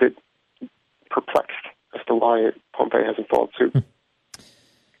a bit perplexed as to why Pompey hasn't followed suit.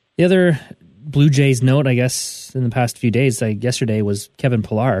 The other Blue Jays note, I guess, in the past few days, yesterday, was Kevin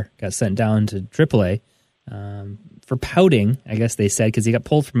Pillar got sent down to AAA for pouting, I guess they said, because he got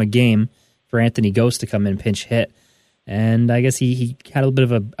pulled from a game for Anthony Ghost to come in and pinch hit. And I guess he had a little bit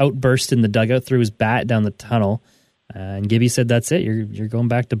of an outburst in the dugout, threw his bat down the tunnel. And Gibby said, that's it, you're going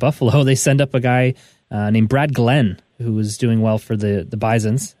back to Buffalo. They send up a guy named Brad Glenn, who was doing well for the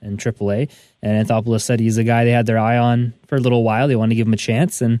Bisons in AAA. And Anthopoulos said he's a guy they had their eye on for a little while. They wanted to give him a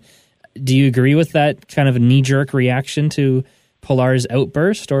chance. And do you agree with that kind of a knee-jerk reaction to Pillar's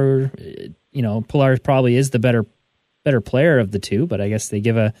outburst? Or, Pillar probably is the better player of the two, but I guess they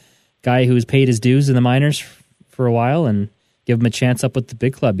give a guy who's paid his dues in the minors for a while and give him a chance up with the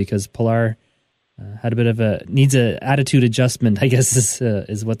big club, because Pillar had a bit of needs an attitude adjustment, I guess,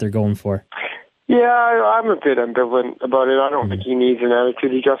 is what they're going for. Yeah, I'm a bit ambivalent about it. I don't think he needs an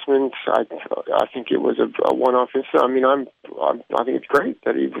attitude adjustment. I think it was a one-off incident. I think it's great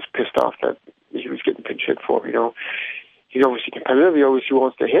that he was pissed off that he was getting pinch hit for. He's obviously competitive. He obviously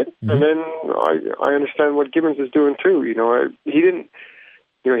wants to hit. And then I understand what Gibbons is doing too. He didn't.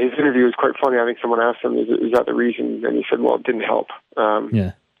 His interview was quite funny. I think someone asked him, "Is that the reason?" And he said, "Well, it didn't help."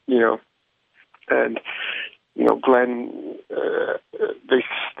 And Glenn,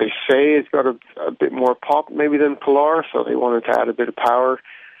 they say it's got a bit more pop maybe than Pillar, so they wanted to add a bit of power.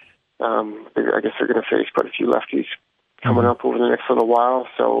 I guess they're going to face quite a few lefties coming up over the next little while,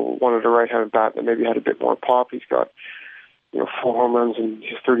 so wanted a right-handed bat that maybe had a bit more pop. He's got 4 home runs in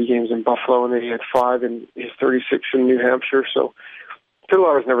his 30 games in Buffalo, and then he had 5 in his 36 in New Hampshire, so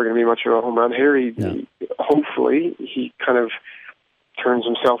Pillar is never going to be much of a home run hitter. Hopefully he kind of turns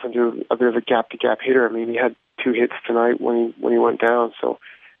himself into a bit of a gap-to-gap hitter. He had 2 hits tonight when he went down. So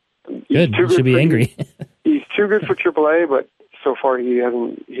good. He should be angry. He's too good for AAA, but so far he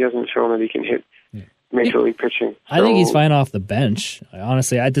hasn't shown that he can hit major league pitching. So, I think he's fine off the bench.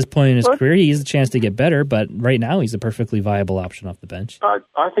 Honestly, at this point in his career, he has a chance to get better. But right now, he's a perfectly viable option off the bench.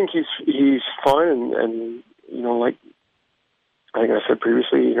 I think he's fine, and like I think I said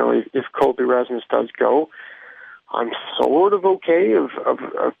previously, if Colby Rasmus does go, I'm sort of okay of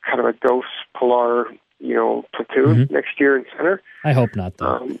kind of a Ghost Pilar, platoon next year in center. I hope not,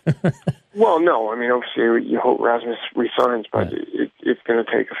 though. Well, no. I mean, obviously, you hope Rasmus resigns, but it's going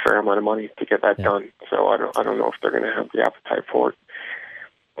to take a fair amount of money to get that done. So I don't know if they're going to have the appetite for it,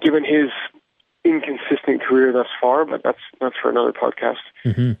 given his inconsistent career thus far. But that's for another podcast.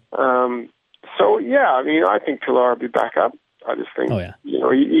 Mm-hmm. So yeah, I mean, I think Pilar will be back up. I just think,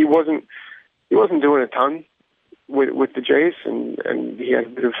 he wasn't doing a ton with the Jays, and he had a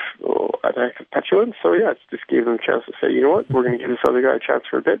bit of an act of petulance. So yeah, it just gave them a chance to say, you know what, we're going to give this other guy a chance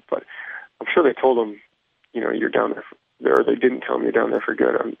for a bit. But I'm sure they told him, you're down there, or they didn't tell him you're down there for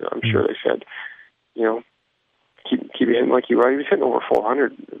good. I'm sure they said, keep hitting like you are. He was hitting over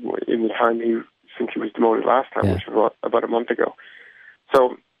 400 in the time since he was demoted last time, which was about a month ago.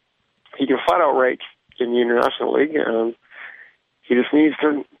 So he can flat out rake in the International League. He just needs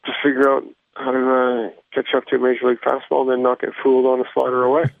to figure out how to catch up to Major League fastball and then not get fooled on a slider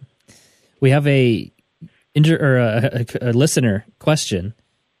away. We have a listener question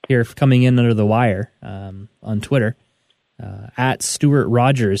here coming in under the wire on Twitter. At Stuart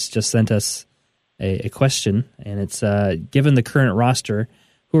Rogers just sent us a question, and it's given the current roster,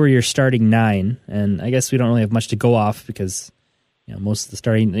 who are your starting 9? And I guess we don't really have much to go off because most of the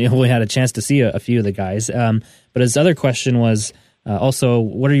starting, we had a chance to see a few of the guys. But his other question was also,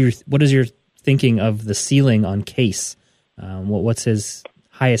 what is your thinking of the ceiling on Case? What's his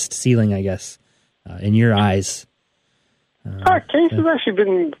highest ceiling, I guess, in your eyes? Case has actually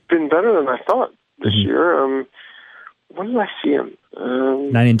been better than I thought this year. When did I see him?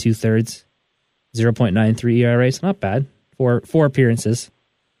 9 2/3, 0.93 ERA. It's not bad. Four appearances.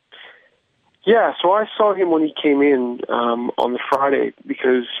 Yeah, so I saw him when he came in on the Friday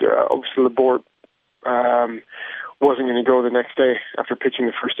because obviously Laporte wasn't going to go the next day after pitching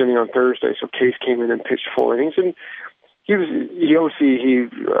the first inning on Thursday. So Case came in and pitched 4 innings, and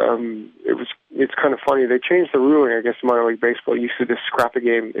it's kind of funny. They changed the ruling, I guess, in minor league baseball. You used to just scrap a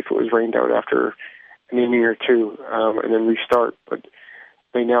game if it was rained out after an inning or two and then restart. But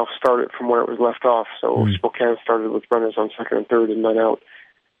they now start it from where it was left off. So Spokane started with runners on second and third and none out.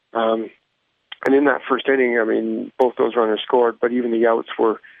 And in that first inning, I mean, both those runners scored, but even the outs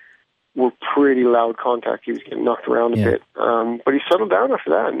were pretty loud contact. He was getting knocked around a bit. But he settled down after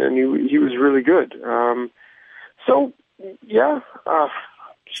that, and he was really good.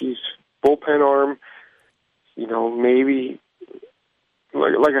 Bullpen arm, maybe,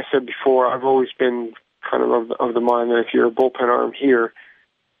 like I said before, I've always been kind of the mind that if you're a bullpen arm here,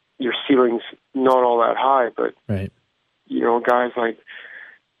 your ceiling's not all that high, but, guys like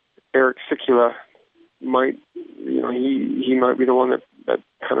Eric Sikula might, he might be the one that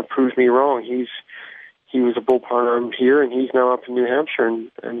kind of proves me wrong. He was a bullpen arm here, and he's now up in New Hampshire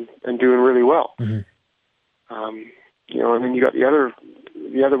and doing really well. Mm-hmm. And then you got the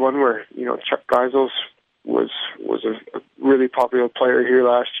other one where Chuck Geisels was a really popular player here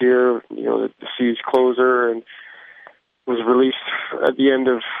last year. The C's closer, and was released at the end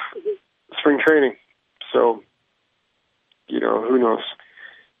of spring training. So who knows.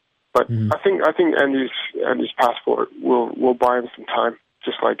 But I think Andy's passport will buy him some time,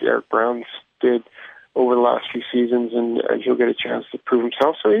 just like Eric Brown's did over the last few seasons, and he'll get a chance to prove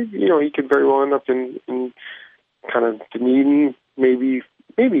himself. So he could very well end up in kind of Dunedin, maybe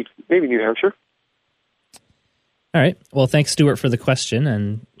New Hampshire. All right. Well, thanks, Stuart, for the question,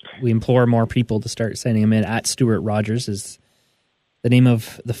 and we implore more people to start sending them in. At Stuart Rogers is the name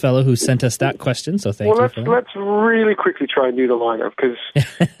of the fellow who sent us that question, so thank you for that. Let's really quickly try and do the lineup, because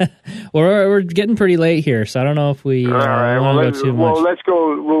we're getting pretty late here, so I don't know if we want to go too much. Well, let's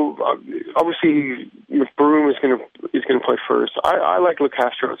go. Obviously, McBroom is going to play first. I like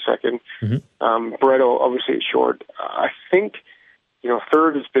LeCastro at second. Mm-hmm. Barreto, obviously, at short. I think,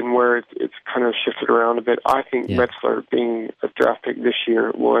 third has been where it's kind of shifted around a bit. I think Metzler, being a draft pick this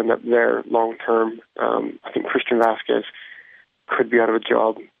year, will end up there long term. I think Christian Vasquez could be out of a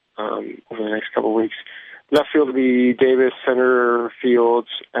job over the next couple of weeks. Left field to be Davis, center Fields,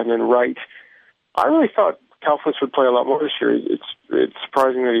 and then right. I really thought Kalfas would play a lot more this year. It's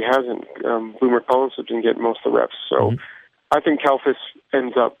surprising that he hasn't. Boomer Collins has been getting most of the reps. So I think Kalfas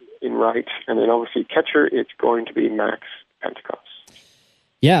ends up in right, and then obviously catcher, it's going to be Max Pentecost.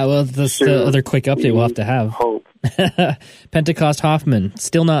 Yeah, well, that's the other quick update we'll have to have. Hope. Pentecost Hoffman,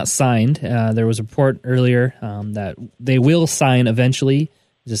 still not signed. There was a report earlier that they will sign eventually,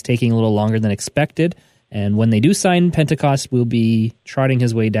 just taking a little longer than expected. And when they do sign, Pentecost will be trotting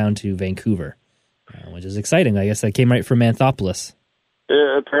his way down to Vancouver, which is exciting. I guess that came right from Anthopoulos.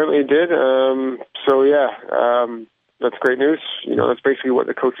 Yeah, apparently it did. That's great news. That's basically what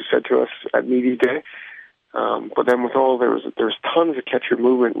the coaches said to us at media day. But then there was tons of catcher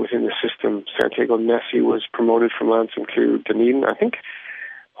movement within the system. Santiago Nessie was promoted from Lansing to Dunedin. I think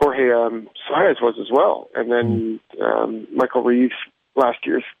Jorge Saez was as well. And then Michael Reeves, last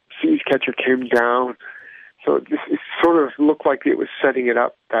year's Seas catcher, came down. So it sort of looked like it was setting it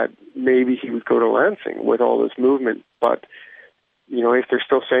up that maybe he would go to Lansing with all this movement. But, if they're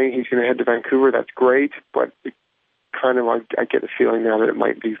still saying he's going to head to Vancouver, that's great. But it kind of, I get the feeling now that it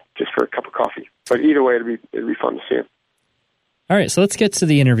might be just for a cup of coffee. But either way, it'd be fun to see him. All right, so let's get to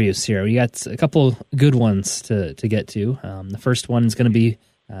the interviews here. We got a couple good ones to get to. The first one is going to be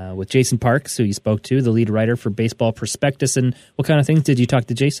with Jason Parks, who you spoke to, the lead writer for Baseball Prospectus. And what kind of things did you talk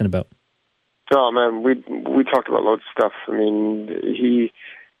to Jason about? Oh man, we talked about loads of stuff. I mean, he's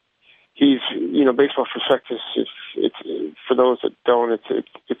Baseball Prospectus. It's for those that don't.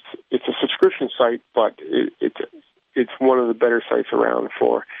 It's a subscription site, but it's one of the better sites around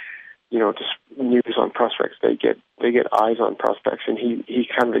for just news on prospects. They get eyes on prospects, and he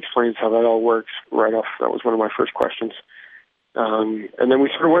kind of explains how that all works right off. That was one of my first questions. And then we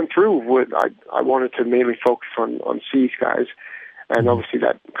sort of went through what I wanted to mainly focus on Seas guys. And obviously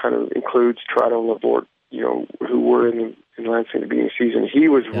that kind of includes Toronto and Laborde, who were in Lansing at the beginning of the season. He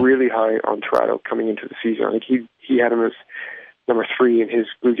was really high on Toronto coming into the season. I think he had him as number 3 in his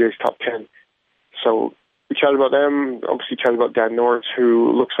Blue Jays top 10. So we chatted about them. Obviously chatted about Dan Norris,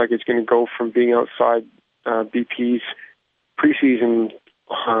 who looks like it's going to go from being outside BP's preseason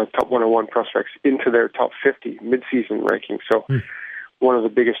top 101 prospects into their top 50 mid-season ranking. So one of the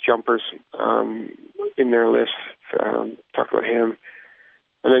biggest jumpers in their list. Talk about him.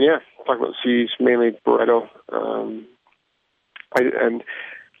 And then, talk about the Seas, mainly Barreto.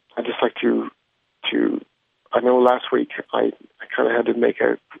 I just like to I know last week I kind of had to make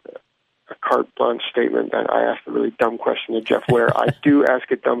a carte blanche statement that I asked a really dumb question to Jeff Ware. I do ask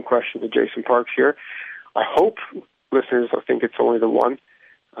a dumb question to Jason Parks here. I hope listeners will think it's only the one.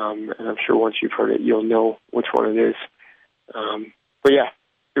 And I'm sure once you've heard it, you'll know which one it is. But yeah,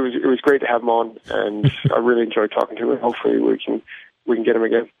 it was great to have him on, and I really enjoyed talking to him. Hopefully we can get him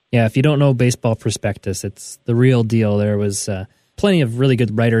again. Yeah, if you don't know Baseball Prospectus, it's the real deal. There was plenty of really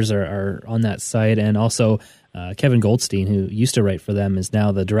good writers are on that site, and also Kevin Goldstein, who used to write for them, is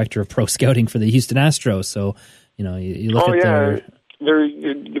now the director of pro scouting for the Houston Astros. So you look at their...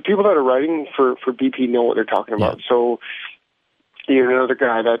 the people that are writing for BP know what they're talking about. Yeah. So another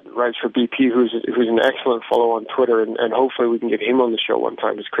guy that writes for BP who's an excellent follow on Twitter, and hopefully we can get him on the show one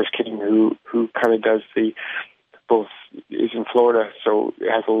time, is Chris King, who kind of does both is in Florida, so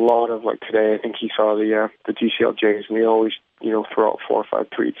it has a lot of, like today, I think he saw the GCL Jays, and he always, throw out 4 or 5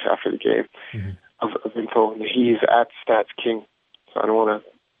 tweets after the game of info, and he's at Stats King, so I don't want to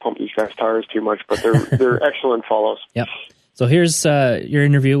pump these guys' tires too much, but they're excellent follows. Yep. So here's your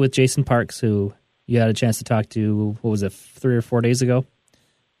interview with Jason Parks, who you had a chance to talk to, what was it, 3 or 4 days ago?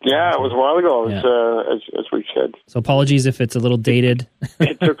 Yeah, it was a while ago, as we said. So apologies if it's a little dated.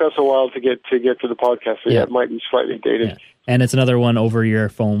 It took us a while to get to the podcast, so it might be slightly dated. Yeah. And it's another one over your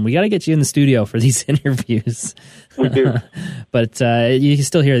phone. We got to get you in the studio for these interviews. We do. But you can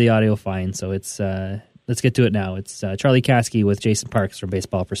still hear the audio fine, so it's let's get to it now. It's Charlie Caskey with Jason Parks from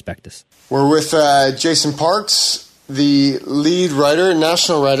Baseball Prospectus. We're with Jason Parks, the lead writer,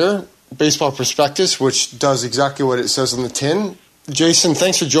 national writer, Baseball Prospectus, which does exactly what it says on the tin. Jason,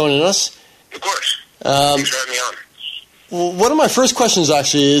 thanks for joining us. Of course. Thanks for having me on. Well, one of my first questions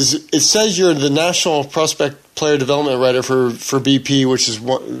actually is, it says you're the national prospect player development writer for BP, which is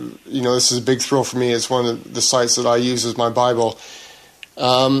this is a big thrill for me. It's one of the sites that I use as my Bible.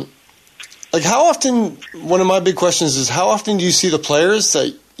 How often? One of my big questions is, how often do you see the players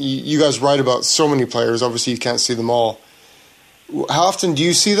that you guys write about? So many players, obviously you can't see them all. How often do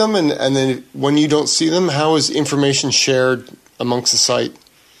you see them, and then when you don't see them, how is information shared amongst the site?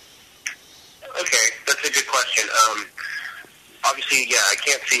 Okay, that's a good question. Obviously, I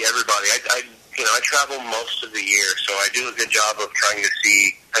can't see everybody. I travel most of the year, so I do a good job of trying to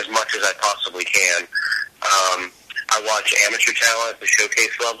see as much as I possibly can. I watch amateur talent at the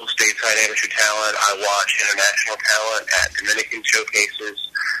showcase level, stateside amateur talent. I watch international talent at Dominican showcases.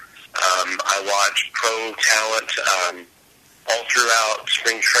 I watch pro talent all throughout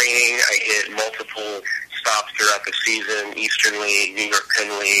spring training. I hit multiple stops throughout the season: Eastern League, New York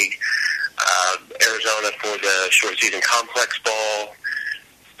Penn League, Arizona for the short season complex ball.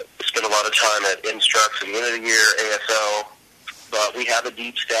 Spent a lot of time at Instructs at the end of the year, ASL. But we have a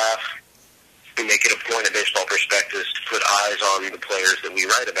deep staff. We make it a point at Baseball Prospectus to put eyes on the players that we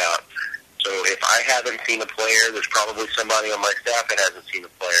write about. So if I haven't seen a player, there's probably somebody on my staff that hasn't seen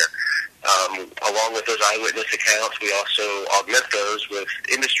a player. Along with those eyewitness accounts, we also augment those with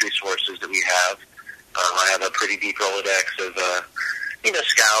industry sources that we have I have a pretty deep Rolodex of,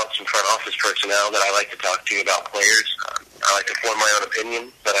 scouts and front office personnel that I like to talk to about players. I like to form my own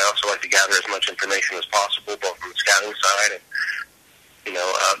opinion, but I also like to gather as much information as possible, both from the scouting side and,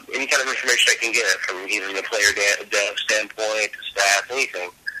 any kind of information I can get from even the player dev standpoint, stats, anything.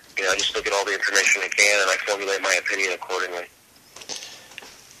 I just look at all the information I can and I formulate my opinion accordingly.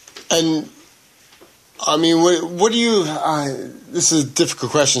 And I mean, what do you? This is a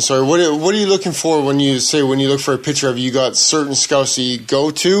difficult question. Sorry. What are you looking for when you look for a picture? Have you got certain scouts that you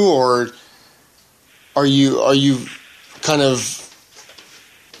go to, or are you kind of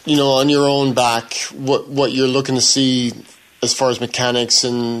on your own back? What you're looking to see as far as mechanics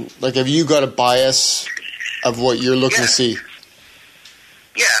and have you got a bias of what you're looking to see?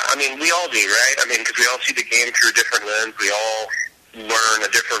 Yeah, I mean, we all do, right? I mean, because we all see the game through a different lens. We all learn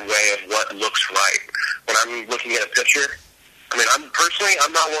a different way of what looks right. When I'm looking at a picture, I mean, I'm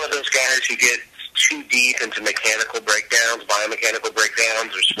not one of those guys who get too deep into mechanical breakdowns, biomechanical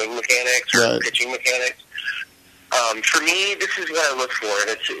breakdowns, or swing mechanics, or pitching mechanics. For me, this is what I look for,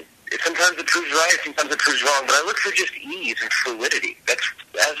 and sometimes it proves right, sometimes it proves wrong, but I look for just ease and fluidity. That's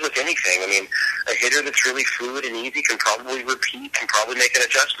as with anything. I mean, a hitter that's really fluid and easy can probably repeat, can probably make an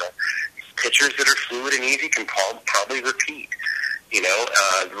adjustment. Pitchers that are fluid and easy can probably repeat.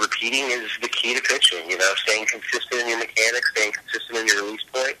 Repeating is the key to pitching. Staying consistent in your mechanics, staying consistent in your release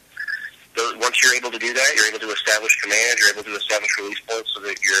point. Once you're able to do that, you're able to establish command, you're able to establish release points so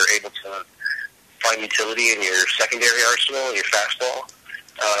that you're able to find utility in your secondary arsenal and your fastball.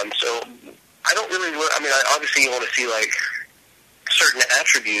 So I don't really look, obviously you want to see certain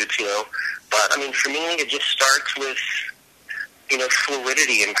attributes, but I mean, for me, it just starts with,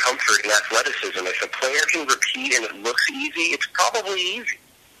 fluidity and comfort and athleticism. If a player can repeat and it looks easy, it's probably easy.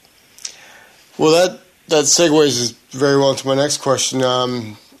 Well, that segues very well into my next question.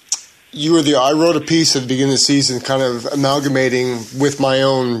 I wrote a piece at the beginning of the season kind of amalgamating with my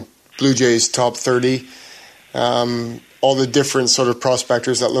own Blue Jays top 30, all the different sort of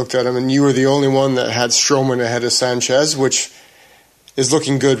prospectors that looked at him, and you were the only one that had Stroman ahead of Sanchez, which is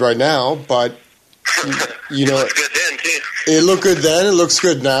looking good right now, but it looked good then too. It looked good then, it looks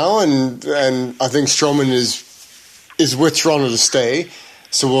good now, and I think Stroman is with Toronto to stay.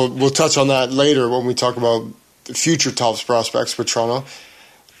 So we'll touch on that later when we talk about the future top prospects for Toronto.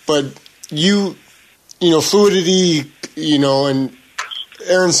 But fluidity, and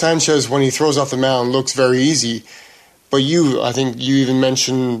Aaron Sanchez, when he throws off the mound, looks very easy. But I think you even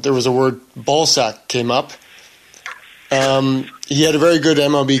mentioned there was a word, ball sack, came up. He had a very good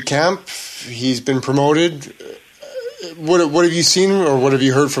MLB camp. He's been promoted. What have you seen or what have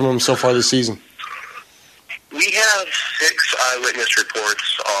you heard from him so far this season? We have 6 eyewitness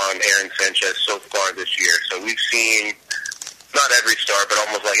reports on Aaron Sanchez so far this year. So we've seen not every start, but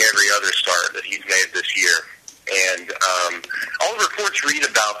almost like every other start that he's made this year. And all the reports read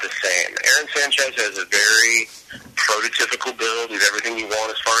about the same. Aaron Sanchez has a very prototypical build. He's everything you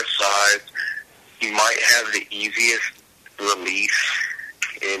want as far as size. He might have the easiest release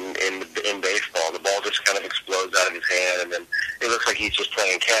in baseball. The ball just kind of explodes out of his hand, and then it looks like he's just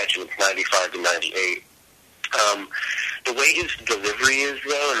playing catch, and it's 95 to 98. The way his delivery is,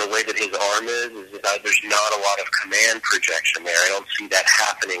 though, and the way that his arm is that there's not a lot of command projection there. I don't see that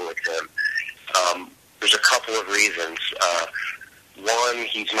happening with him. There's a couple of reasons. One,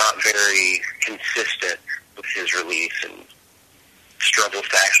 he's not very consistent with his release and struggles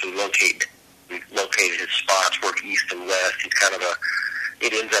to actually locate his spots, work east and west. He's kind of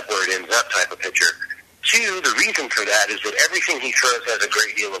it ends up where it ends up type of pitcher. 2, the reason for that is that everything he throws has a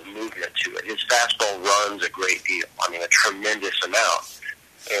great deal of movement to it. His fastball runs a great deal. I mean, a tremendous amount.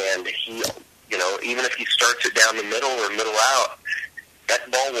 And he, even if he starts it down the middle or middle out, that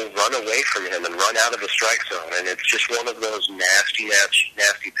ball will run away from him and run out of the strike zone. And it's just one of those nasty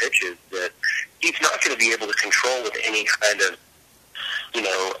pitches that he's not going to be able to control with any kind of,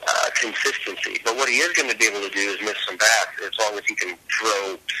 consistency. But what he is going to be able to do is miss some bats as long as he can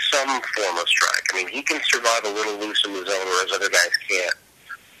throw some form of strike. I mean, he can survive a little loose in the zone, whereas other guys can't.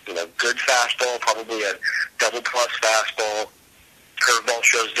 Good fastball, probably a double plus fastball. Curveball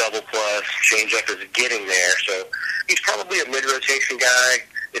shows double plus. Changeup is getting there. So he's probably a mid-rotation guy.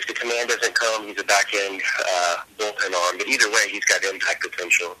 If the command doesn't come, he's a back-end bullpen arm. But either way, he's got impact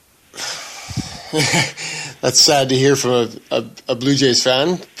potential. That's sad to hear from a Blue Jays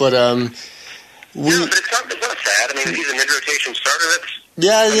fan, but no, but it's not sad. I mean, if he's a mid-rotation starter, that's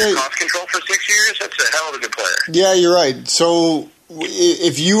under cost control for 6 years. That's a hell of a good player. Yeah, you're right. So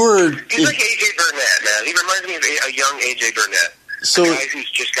if you were, he's like AJ Burnett, man. He reminds me of a young AJ Burnett. So a guy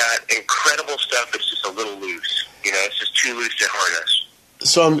who's just got incredible stuff that's just a little loose. It's just too loose to harness.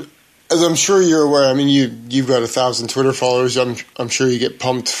 So As I'm sure you're aware, I mean, you've got 1,000 Twitter followers. I'm sure you get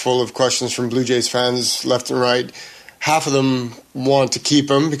pumped full of questions from Blue Jays fans left and right. Half of them want to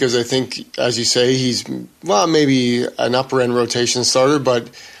keep him because I think, as you say, he's, well, maybe an upper-end rotation starter, but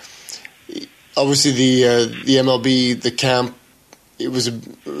obviously the MLB, the camp, it was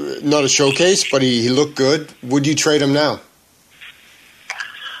not a showcase, but he looked good. Would you trade him now?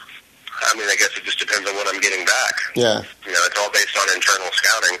 I mean, I guess it just depends on what I'm getting back. Yeah. You know, it's all based on internal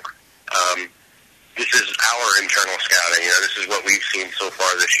scouting. This is our internal scouting. You know, this is what we've seen so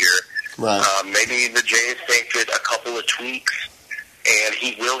far this year. Right. Maybe the Jays think that a couple of tweaks, and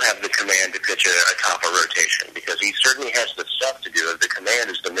he will have the command to pitch a top of rotation because he certainly has the stuff to do it. The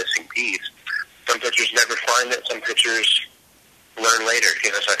command is the missing piece. Some pitchers never find it. Some pitchers learn later.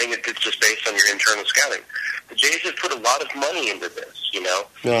 You know, so I think it's just based on your internal scouting. The Jays have put a lot of money into this, you know.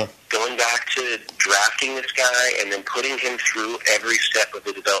 Yeah. Going back to drafting this guy and then putting him through every step of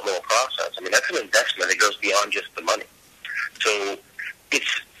the developmental process. I mean, that's an investment that goes beyond just the money. So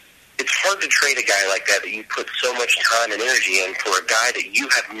it's hard to trade a guy like that you put so much time and energy in for a guy that you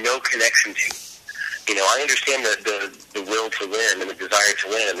have no connection to. You know, I understand the will to win and the desire to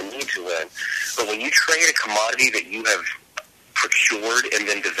win and the need to win. But when you trade a commodity that you have procured and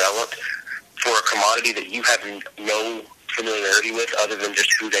then developed for a commodity that you have no familiarity with other than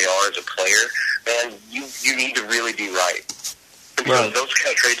just who they are as a player, man, you need to really be right. And so those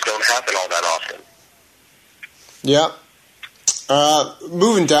kind of trades don't happen all that often. Yeah.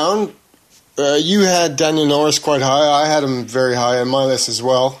 Moving down, you had Daniel Norris quite high. I had him very high on my list as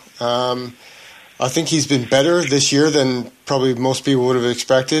well. I think he's been better this year than probably most people would have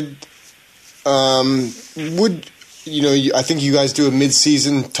expected. I think you guys do a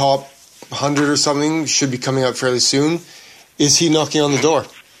mid-season top 100 or something, should be coming out fairly soon. Is he knocking on the door?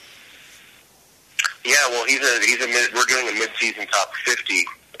 Yeah, well, we're doing a mid-season top 50.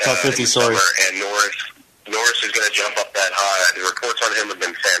 Top 50, sorry. Summer, and Norris is going to jump up that high. The reports on him have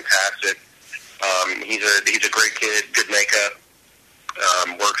been fantastic. He's a great kid, good makeup,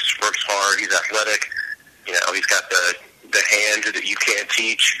 works hard. He's athletic. You know, he's got the hand that you can't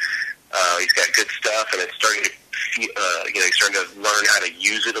teach. He's got good stuff, and it's starting to. He's starting to learn how to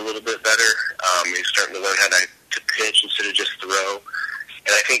use it a little bit better. He's starting to learn how to pitch instead of just throw.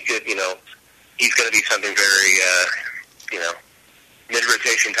 And I think that, you know, he's going to be something very,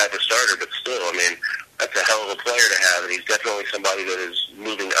 mid-rotation type of starter, but still, I mean, that's a hell of a player to have, and he's definitely somebody that is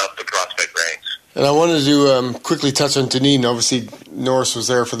moving up the prospect ranks. And I wanted to quickly touch on Dineen. Obviously, Norris was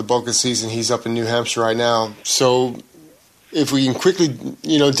there for the bulk of the season. He's up in New Hampshire right now. So if we can quickly,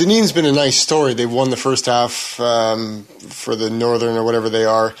 Dineen's been a nice story. They won the first half for the Northern or whatever they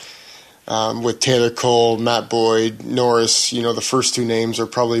are with Taylor Cole, Matt Boyd, Norris. The first two names are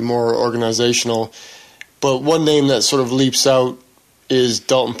probably more organizational. But one name that sort of leaps out is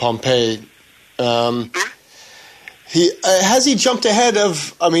Dalton Pompey. Has he jumped ahead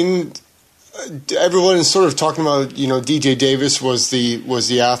of? I mean, everyone is sort of talking about DJ Davis was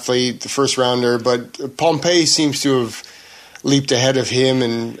the athlete, the first rounder, but Pompey seems to have leaped ahead of him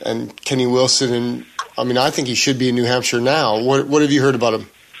and Kenny Wilson, and I mean, I think he should be in New Hampshire now. What have you heard about him?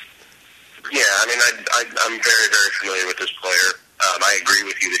 Yeah, I mean, I'm very, very familiar with this player. I agree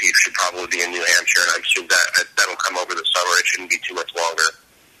with you that he should probably be in New Hampshire, and I'm sure that'll come over the summer. It shouldn't be too much longer.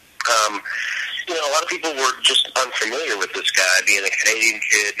 A lot of people were just unfamiliar with this guy, being a Canadian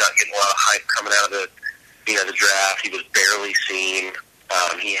kid, not getting a lot of hype coming out of the draft. He was barely seen.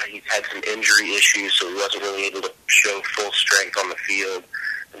 He's had some injury issues, so he wasn't really able to show full strength on the field.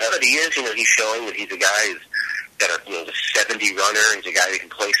 And now that he is, he's showing that he's a guy who's got a 70 runner. He's a guy that can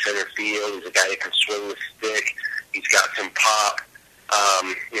play center field. He's a guy that can swing the stick. He's got some pop.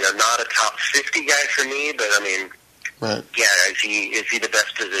 Not a top 50 guy for me, but I mean, right. Yeah, is he the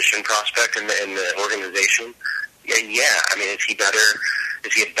best position prospect in the organization? Yeah. I mean, is he better?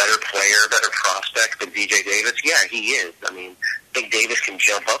 Is he a better player, a better prospect than DJ Davis? Yeah, he is. I mean, I think Davis can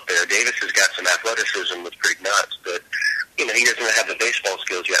jump up there. Davis has got some athleticism that's pretty nuts, but he doesn't have the baseball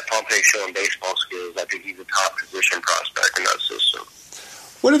skills yet. Pompey's showing baseball skills. I think he's a top position prospect in that system.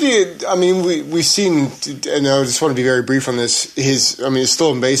 What have you? I mean, we've seen, and I just want to be very brief on this. His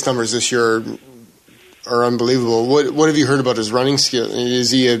stolen base numbers this year are unbelievable. What have you heard about his running skill?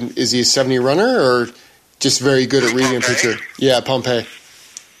 Is he a 70 runner or just very good at reading a pitcher? Yeah, Pompey.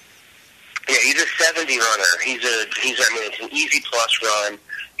 Yeah, he's a 70 runner. It's an easy plus run.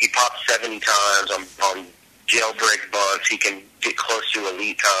 He pops 70 times on jailbreak bunts. He can get close to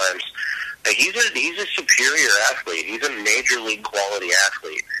elite times. He's a superior athlete. He's a major league quality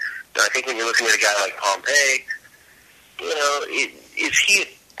athlete. And I think when you're looking at a guy like Pompey, is he a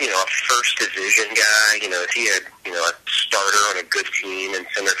first division guy? Is he a starter on a good team in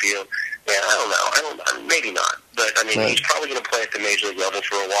center field? Yeah, I don't know. Maybe not. But, I mean, He's probably going to play at the major league level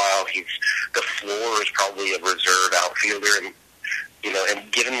for a while. The floor is probably a reserve outfielder. And, you know, and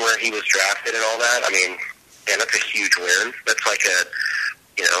given where he was drafted and all that, I mean, man, that's a huge win. That's like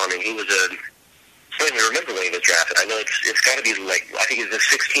he was a... I don't even remember when he was drafted. I know it's got to be like, I think it's the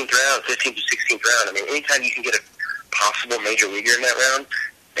 16th round, 15th to 16th round. I mean, anytime you can get a possible major leaguer in that round,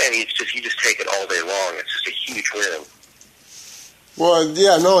 man, you just take it all day long. It's just a huge win. Well,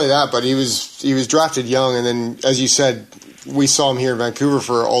 yeah, not only that, but he was drafted young, and then, as you said, we saw him here in Vancouver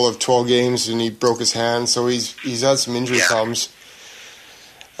for all of 12 games, and he broke his hand, so he's had some injury problems.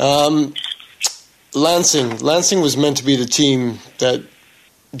 Lansing was meant to be the team that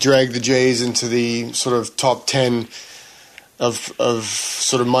dragged the Jays into the sort of top 10 of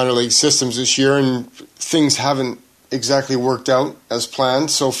sort of minor league systems this year, and things haven't exactly worked out as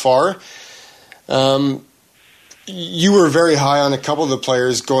planned so far. You were very high on a couple of the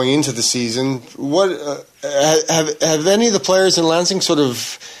players going into the season. What have any of the players in Lansing sort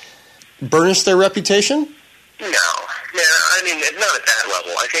of burnished their reputation? No, I mean, not at that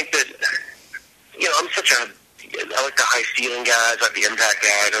level. I think that, you know, I like the high ceiling guys, I like the impact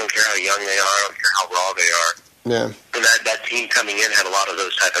guys. I don't care how young they are, I don't care how raw they are. Yeah. And that team coming in had a lot of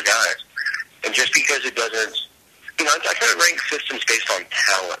those type of guys. And just because it doesn't, you know, I kind of rank systems based on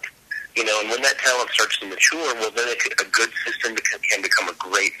talent. You know, and when that talent starts to mature, well, then a good system can become a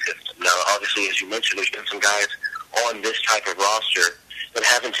great system. Now, obviously, as you mentioned, there's been some guys on this type of roster that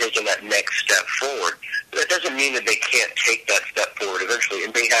haven't taken that next step forward. But that doesn't mean that they can't take that step forward eventually.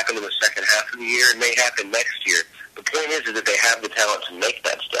 It may happen in the second half of the year. It may happen next year. The point is that they have the talent to make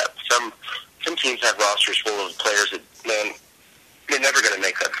that step. Some teams have rosters full of players that, man, they're never going to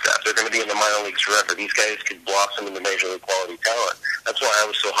make that step. They're going to be in the minor leagues forever. These guys could blossom into major league quality talent. That's why I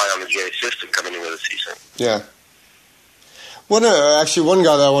was so high on the Jays system coming into the season. Yeah. One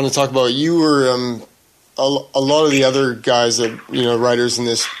guy that I want to talk about, you were a lot of the other guys that, you know, writers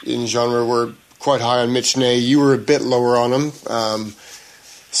in genre were quite high on Mitch Ney. You were a bit lower on him,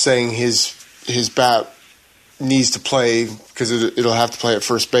 saying his bat needs to play because it'll have to play at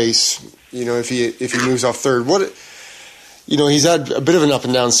first base. You know, if he moves off third, you know, he's had a bit of an up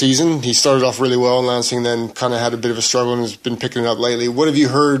and down season. He started off really well in Lansing, then kind of had a bit of a struggle and has been picking it up lately. What have you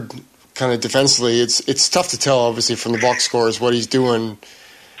heard kind of defensively? It's tough to tell, obviously, from the box scores what he's doing,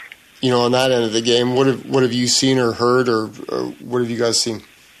 you know, on that end of the game. What have you seen or heard, or what have you guys seen?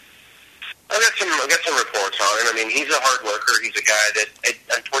 I got some reports on him. I mean, he's a hard worker. He's a guy that,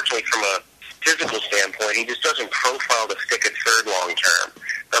 unfortunately, from a physical standpoint, he just doesn't profile to stick at third long term.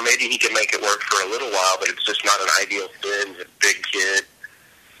 Now, maybe he can make it work for a little while, but it's just not an ideal fit. He's a big kid.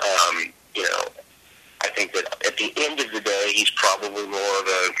 You know, I think that at the end of the day, he's probably more of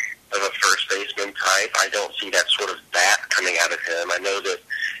a first baseman type. I don't see that sort of bat coming out of him. I know that,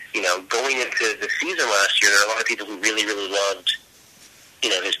 you know, going into the season last year, there are a lot of people who really, really loved, you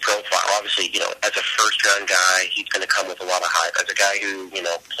know, his profile. Obviously, you know, as a first-round guy, he's going to come with a lot of hype. As a guy who, you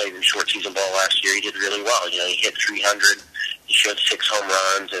know, played in short season ball last year, he did really well. You know, he hit 300. He showed 6 home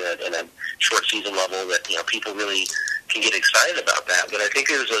runs in a short season level that, you know, people really can get excited about that. But I think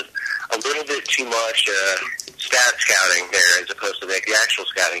there's a little bit too much stat scouting there as opposed to the actual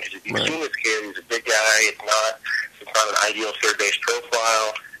scouting. Because if you've seen this kid, he's a big guy. It's not an ideal third base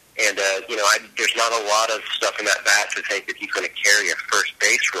profile. And, you know, there's not a lot of stuff in that bat to think that he's going to carry a first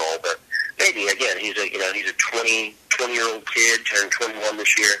base role. But maybe, again, he's a 20-year-old kid, turned 21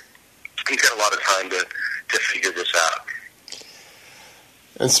 this year. He's got a lot of time to figure this out.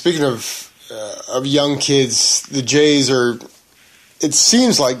 And speaking of young kids, the Jays are, it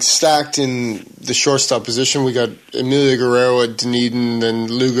seems like, stacked in the shortstop position. We got Emilio Guerrero at Dunedin, then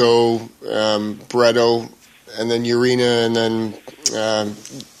Lugo, Barreto, and then Urena, and then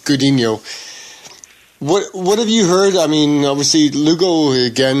Godinho. What have you heard? I mean, obviously, Lugo,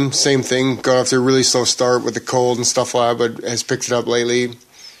 again, same thing. Got off to a really slow start with the cold and stuff like that, but has picked it up lately.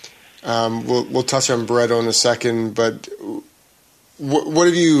 We'll touch on Barreto in a second, but what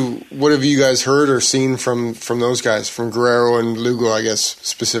have you guys heard or seen from those guys, from Guerrero and Lugo, I guess,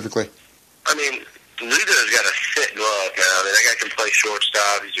 specifically? I mean, Lugo's got a fit glove now. I mean, that guy can play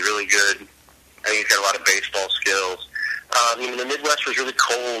shortstop. He's really good. I think he's got a lot of baseball skills. You know, the Midwest was really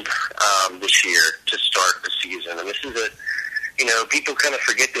cold this year to start the season, and this is you know, people kind of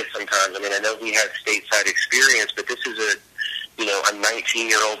forget this sometimes. I mean, I know we have stateside experience, but this is a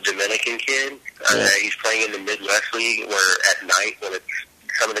 19-year-old Dominican kid. He's playing in the Midwest League, where at night, when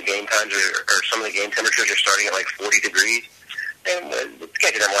some of the game times or some of the game temperatures are starting at like 40 degrees, and this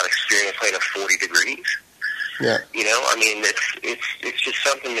guy didn't have a lot of experience playing at 40 degrees. Yeah. You know, I mean, it's just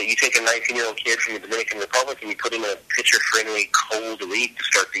something that you take a 19-year-old kid from the Dominican Republic and you put him in a pitcher-friendly, cold league to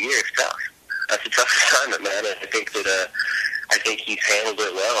start the year. It's tough. That's a tough assignment, man. I think he's handled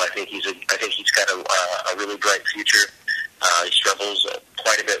it well. I think he's got a really bright future. He struggles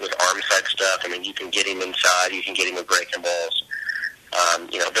quite a bit with arm side stuff. I mean, you can get him inside, you can get him with breaking balls.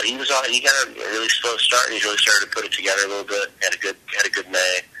 You know, but he got a really slow start, and he's really started to put it together a little bit. Had a good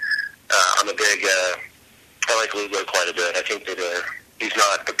May. I'm a big. I like Lugo quite a bit. I think that he's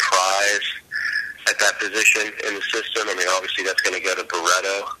not the prize at that position in the system. I mean, obviously that's going to go to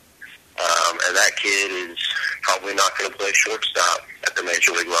Barreto, and that kid is probably not going to play shortstop at the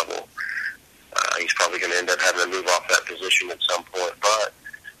major league level. He's probably going to end up having to move off that position at some point. But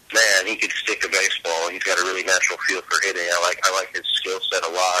man, he could stick a baseball. He's got a really natural feel for hitting. I like his skill set a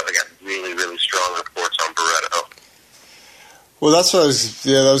lot. I got really, really strong reports on Barreto. Well, that's what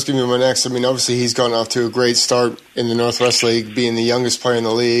that was going to be my next. I mean, obviously he's gotten off to a great start in the Northwest League, being the youngest player in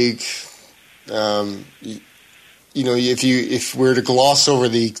the league. You know, if we're to gloss over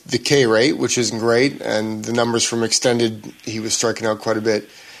the K rate, which isn't great, and the numbers from extended, he was striking out quite a bit.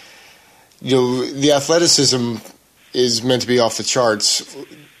 You know, the athleticism is meant to be off the charts.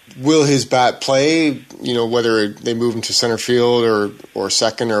 Will his bat play, you know, whether they move him to center field or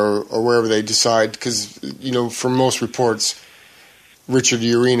second or wherever they decide? Because, you know, from most reports, Richard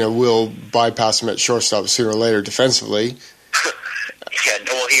Urena will bypass him at shortstop sooner or later defensively. Yeah,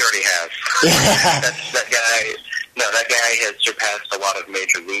 well, he already has. That guy has surpassed a lot of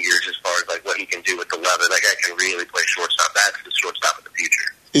major leaguers as far as like what he can do with the lever. That guy can really play shortstop. That's the shortstop of the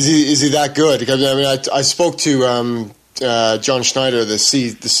future. Is he that good? Because I mean, I spoke to John Schneider, the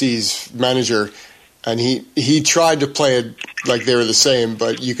C's manager, and he tried to play it like they were the same,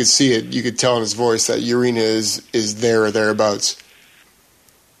 but you could see it. You could tell in his voice that Urena is there or thereabouts.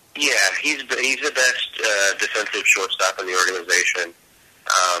 Yeah, he's the best defensive shortstop in the organization.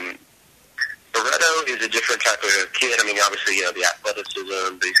 Barreto is a different type of kid. I mean, obviously, you know, the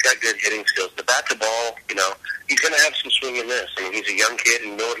athleticism, but he's got good hitting skills. The bat to ball, you know, he's going to have some swing and miss. I mean, he's a young kid,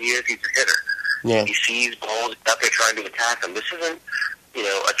 and you know what he is? He's a hitter. Yeah. He sees balls out there trying to attack them. This isn't, you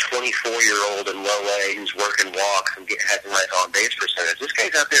know, a 24-year-old in low A who's working walks and has a nice on-base percentage. This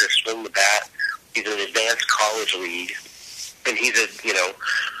guy's out there to swing the bat. He's in an advanced college league, and he's a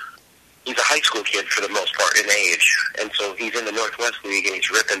high school kid for the most part in age, and so he's in the Northwest League and he's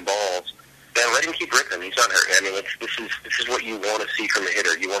ripping balls. Man, let him keep ripping. He's not hurting. I mean, this is what you want to see from a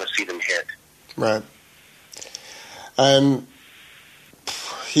hitter. You want to see them hit. Right.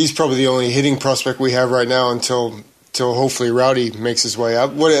 He's probably the only hitting prospect we have right now until hopefully Rowdy makes his way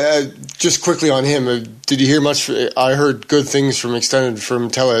up. What? Just quickly on him, did you hear much? I heard good things from extended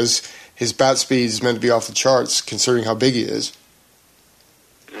from Tellez. His bat speed is meant to be off the charts, considering how big he is.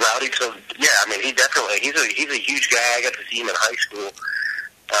 Rowdy, so yeah, I mean, he's a huge guy. I got to see him in high school.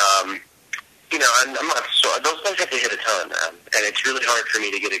 You know, I'm not so. Those guys have to hit a ton, man, and it's really hard for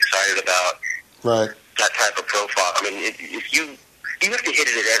me to get excited about that type of profile. I mean, if you have to hit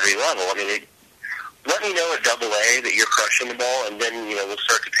it at every level. I mean, let me know at Double-A that you're crushing the ball, and then you know we'll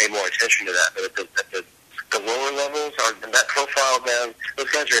start to pay more attention to that. But at the lower levels, that profile, man, those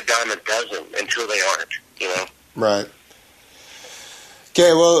guys are a dime a dozen until they aren't. You know, right.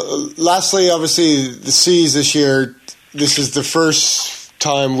 Okay, well, lastly, obviously, the C's this year, this is the first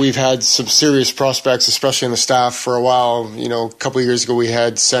time we've had some serious prospects, especially in the staff for a while. You know, a couple of years ago we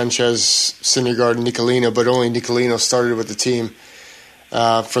had Sanchez, Syndergaard, and Nicolino, but only Nicolino started with the team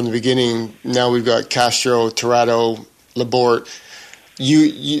from the beginning. Now we've got Castro, Tirado, Laborde.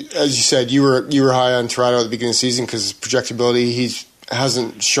 You, as you said, you were high on Tirado at the beginning of the season because of projectability. He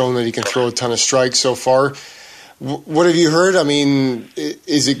hasn't shown that he can throw a ton of strikes so far. What have you heard? I mean,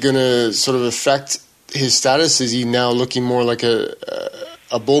 is it going to sort of affect his status? Is he now looking more like a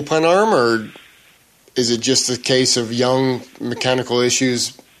bullpen arm, or is it just a case of young mechanical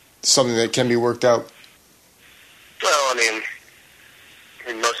issues, something that can be worked out? Well, I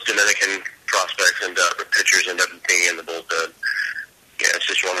mean most Dominican prospects pitchers end up being in the bullpen. Yeah, it's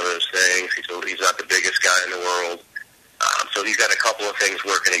just one of those things. He's not the biggest guy in the world. So he's got a couple of things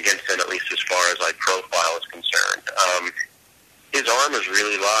working against him, at least as far as like profile is concerned. His arm is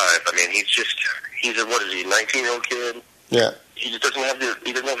really live. I mean, he's a 19-year-old kid? Yeah. He just doesn't have the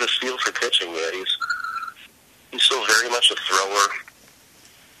feel for pitching yet. He's still very much a thrower.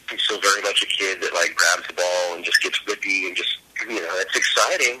 He's still very much a kid that like grabs the ball and just gets whippy and just, you know, it's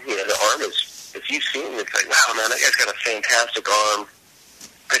exciting. You know, the arm is, if you've seen it, it's like, wow, man, that guy's got a fantastic arm.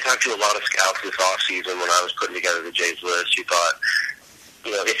 I talked to a lot of scouts this offseason when I was putting together the Jays list. You thought,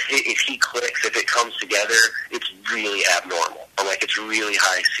 you know, if he clicks, if it comes together, it's really abnormal. I'm like, it's really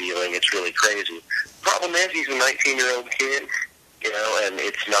high ceiling. It's really crazy. Problem is, he's a 19-year-old kid, and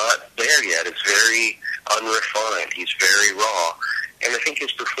it's not there yet. It's very unrefined. He's very raw. And I think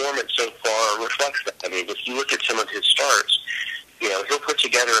his performance so far reflects that. I mean, if you look at some of his starts, he'll put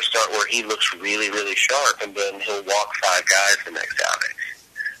together a start where he looks really, really sharp, and then he'll walk 5 guys the next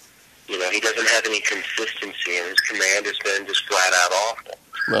outing. He doesn't have any consistency, and his command has been just flat out awful.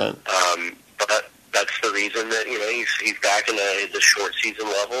 Right. But that's the reason that he's back in the short season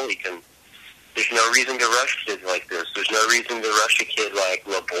level. There's no reason to rush kids like this. There's no reason to rush a kid like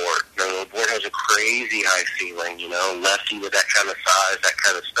Laporte. Laporte has a crazy high ceiling. Lefty with that kind of size, that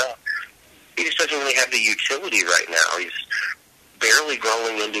kind of stuff. He just doesn't really have the utility right now. He's barely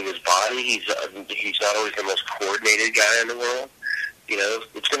growing into his body. He's not always the most coordinated guy in the world.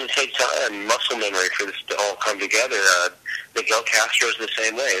 It's going to take time, muscle memory for this to all come together. Miguel Castro's the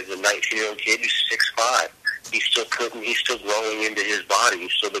same way. He's a 19-year-old kid who's 6'5". He's still growing into his body.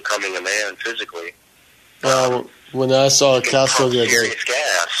 He's still becoming a man physically. When I saw Castro the other day,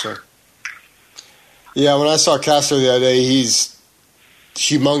 when I saw Castro the other day, he's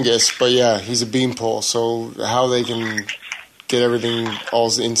humongous, but he's a beanpole. So how they can get everything all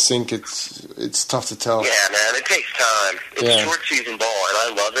in sync, it's tough to tell. Yeah, man, it takes time. It's short season ball, and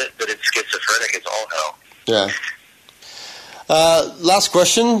I love it, but it's schizophrenic. It's all hell. Yeah. Last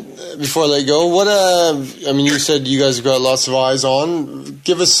question before I let go. You said you guys have got lots of eyes on.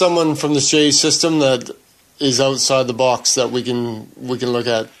 Give us someone from the J system that is outside the box that we can look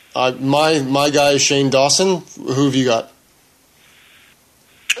at. My guy is Shane Dawson. Who have you got?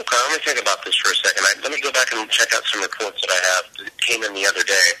 Okay, let me think about this for a second. Let me go back and check out some reports that I have that came in the other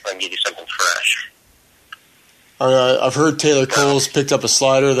day. I can give you something fresh. I've heard Taylor Cole's picked up a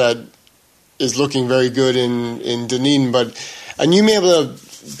slider that is looking very good in Dunedin, and you may be able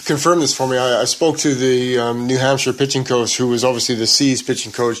to confirm this for me. I spoke to the New Hampshire pitching coach, who was obviously the C's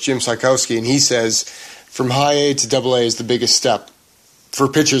pitching coach, Jim Sikowski, and he says from high A to double A is the biggest step for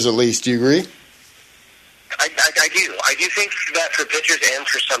pitchers, at least. Do you agree? I do. I do think that for pitchers and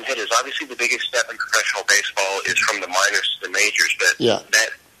for some hitters, obviously the biggest step in professional baseball is from the minors to the majors. But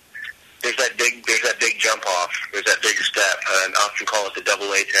there's that big jump off. There's that big step, and I often call it the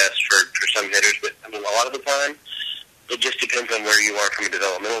double A test for some hitters. But a lot of the time, it just depends on where you are from a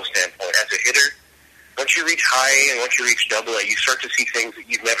developmental standpoint. As a hitter, once you reach high A and once you reach double A, you start to see things that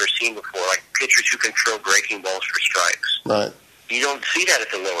you've never seen before, like pitchers who can throw breaking balls for strikes. Right. You don't see that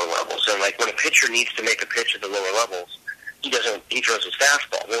at the lower levels. And when a pitcher needs to make a pitch at the lower levels, he throws his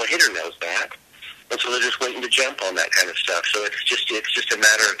fastball. Well, a hitter knows that. And so they're just waiting to jump on that kind of stuff. So it's just a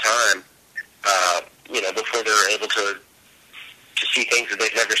matter of time, before they're able to see things that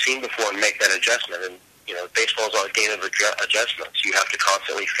they've never seen before and make that adjustment. And, baseball is a game of adjustments. You have to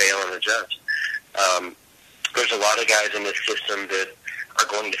constantly fail and adjust. There's a lot of guys in this system that are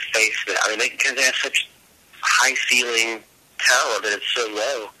going to face that. I mean, they have such high ceiling talent that it's so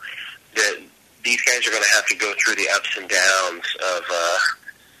low that these guys are going to have to go through the ups and downs of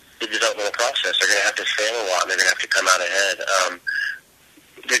the developmental process. They're going to have to fail a lot, and they're going to have to come out ahead.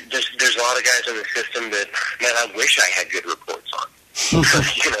 There's a lot of guys in the system that, man, I wish I had good reports on.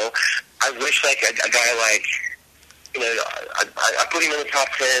 I wish like a guy like, I put him in the top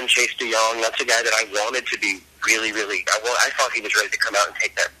 10, Chase DeYoung. That's a guy that I wanted to be really, really, I thought he was ready to come out and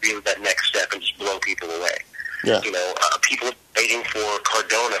take that next step and just blow people away. Yeah. People waiting for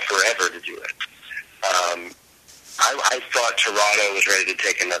Cardona forever to do it. I thought Tirado was ready to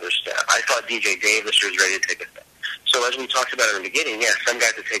take another step. I thought DJ Davis was ready to take a step. So as we talked about in the beginning, some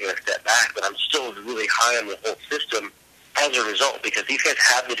guys have taken a step back, but I'm still really high on the whole system as a result, because these guys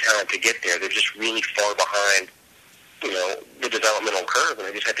have the talent to get there. They're just really far behind, the developmental curve, and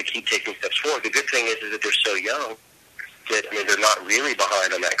they just have to keep taking steps forward. The good thing is that they're so young that, they're not really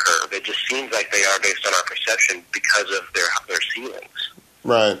behind on that curve. It just seems like they are based on our perception because of their ceilings.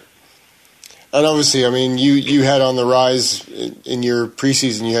 Right. And obviously, you had on the rise in your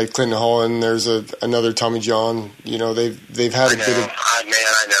preseason. You had Clinton Holland. There's another Tommy John. They've had a bit of. I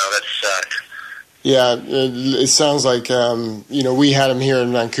know that sucked. Yeah, it sounds like we had him here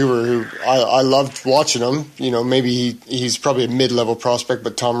in Vancouver. Who I loved watching him. Maybe he's probably a mid-level prospect,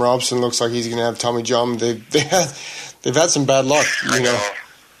 but Tom Robson looks like he's going to have Tommy John. They've had some bad luck.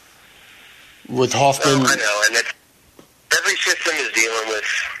 With Hoffman. I know, and every system is dealing with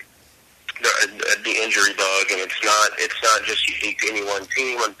the injury bug, and it's not just unique to any one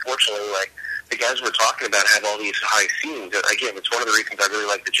team. Unfortunately, the guys we're talking about have all these high ceilings. Again, it's one of the reasons I really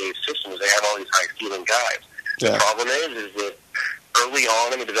like the Jays system is they have all these high ceiling guys. Yeah. The problem is that early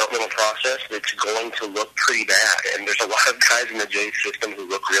on in the developmental process, it's going to look pretty bad. And there's a lot of guys in the Jays system who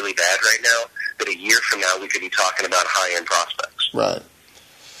look really bad right now that a year from now we could be talking about high-end prospects. Right.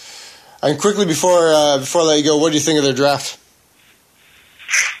 And quickly, before I let you go, what do you think of their draft?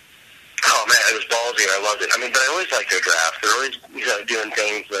 Oh, man, it was ballsy, and I loved it. I mean, but I always like their draft. They're always doing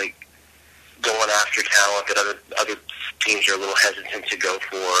things like going after talent that other teams are a little hesitant to go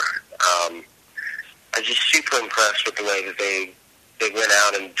for. I was just super impressed with the way that they went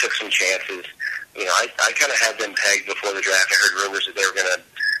out and took some chances. You know, I kind of had them pegged before the draft. I heard rumors that they were going to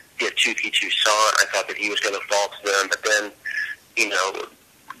get Tukey Toussaint. I thought that he was going to fall to them. But then, you know,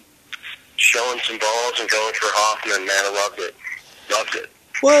 showing some balls and going for Hoffman, man, I loved it. Loved it.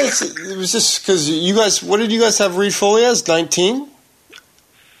 Well, it was just because you guys, what did you guys have Reed Foley as, 19?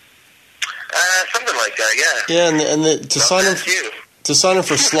 Something like that, yeah. Yeah, and to sign him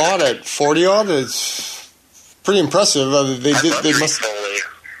for slot at 40-odd, it's pretty impressive. They must. Foley.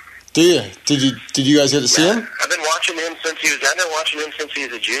 Do you? Did you guys get to see him? I've been watching him since he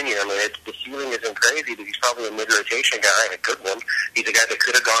was a junior. I mean, the ceiling isn't crazy, but he's probably a mid-rotation guy and a good one. He's a guy that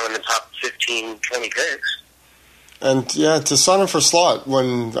could have gone in the top 15, 20 picks. And yeah, to sign him for slot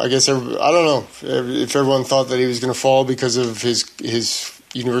when I guess I don't know if everyone thought that he was going to fall because of his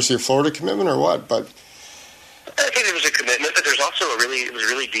University of Florida commitment or what, but I think it was a commitment. But there's also it was a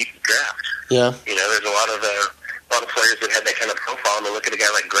really deep draft. Yeah, you know, there's a lot of players that had that kind of profile. And look at a guy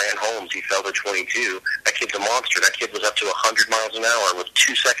like Grant Holmes. He fell to 22. That kid's a monster. That kid was up to 100 miles an hour with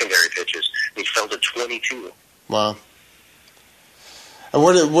 2 secondary pitches. And he fell to 22. Wow. And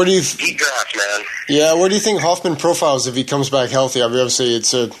what do you? Deep draft, man. Yeah, where do you think Hoffman profiles if he comes back healthy? Obviously,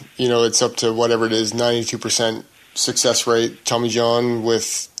 it's up to whatever it is, 92% success rate. Tommy John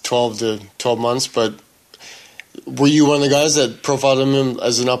with 12 to 12 months. But were you one of the guys that profiled him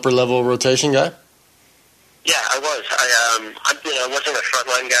as an upper level rotation guy? Yeah, I was. I wasn't a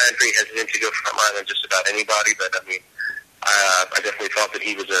frontline guy. I'm pretty hesitant to go frontline on just about anybody. But I mean, I definitely thought that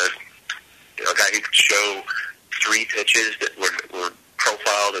he was a guy who could show 3 pitches that were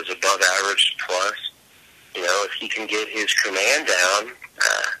profiled as above average plus. You know, if he can get his command down,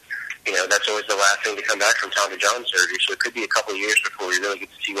 that's always the last thing to come back from Tommy John surgery. So it could be a couple of years before we really get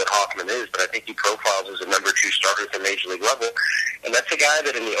to see what Hoffman is. But I think he profiles as a number 2 starter at the major league level. And that's a guy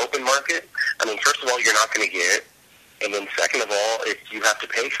that in the open market, I mean, first of all, you're not going to get. And then second of all, if you have to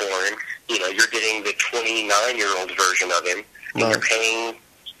pay for him, you're getting the 29-year-old version of him. And you're paying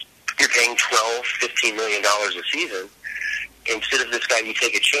 $12, $15 million a season. Instead of this guy you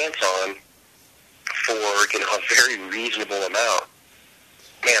take a chance on for a very reasonable amount.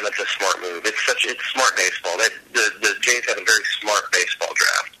 Man, that's a smart move. It's smart baseball. The Jays have a very smart baseball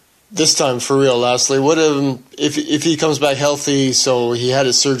draft. This time, for real, lastly, what if he comes back healthy, so he had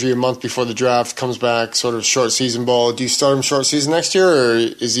his surgery a month before the draft, comes back sort of short season ball, do you start him short season next year, or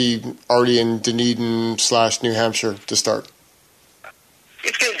is he already in Dunedin/New Hampshire to start?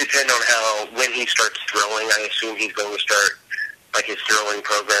 It's going to depend on when he starts throwing. I assume he's going to start his throwing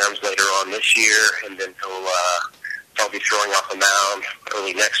programs later on this year, and then he'll probably be throwing off the mound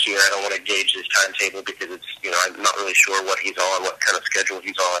early next year. I don't want to gauge his timetable because I'm not really sure what he's on, what kind of schedule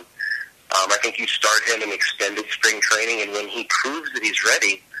he's on. I think you start him in extended spring training, and when he proves that he's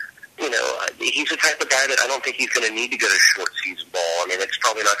ready, he's the type of guy that I don't think he's going to need to go to short season ball. I mean, it's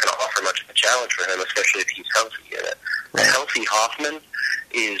probably not going to offer much of a challenge for him, especially if he's healthy in it. Right. A healthy Hoffman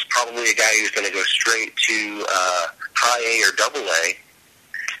is probably a guy who's going to go straight to high A or double A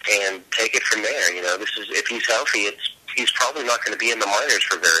and take it from there. If he's healthy, he's probably not going to be in the minors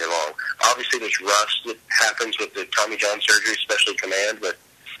for very long. Obviously, there's rust that happens with the Tommy John surgery, especially command, but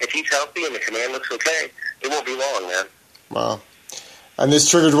if he's healthy and the command looks okay, it won't be long, man. Wow. And this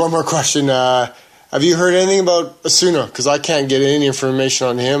triggered one more question. Have you heard anything about Asuna? Because I can't get any information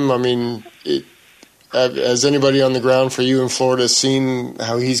on him. I mean, has anybody on the ground for you in Florida seen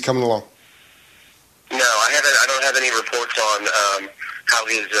how he's coming along? No, I haven't. I don't have any reports on how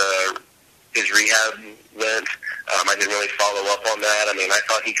his rehab went. I didn't really follow up on that. I mean, I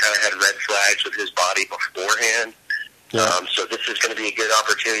thought he kind of had red flags with his body beforehand. Yeah. So this is going to be a good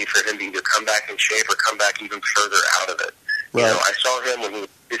opportunity for him to either come back in shape or come back even further out of it. Right. I saw him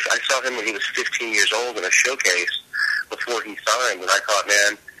when he was 15 years old in a showcase before he signed, and I thought,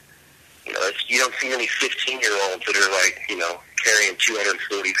 man, you don't see many 15-year-olds that are carrying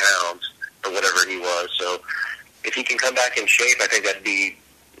 240 pounds or whatever he was. So if he can come back in shape, I think that'd be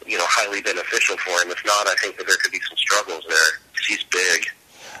highly beneficial for him. If not, I think that there could be some struggles there. He's big.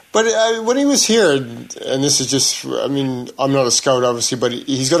 But when he was here, and this is just, I mean, I'm not a scout, obviously, but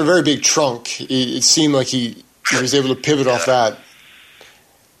he's got a very big trunk. It seemed like he was able to pivot off that.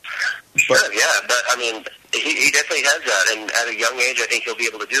 Sure, but I mean, he definitely has that, and at a young age, I think he'll be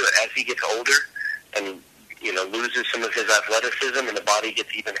able to do it. As he gets older and loses some of his athleticism and the body gets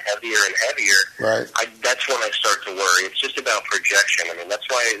even heavier and heavier, right. That's when I start to worry. It's just about projection. I mean, that's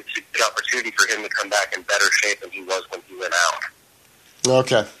why it's a good opportunity for him to come back in better shape than he was when he went out.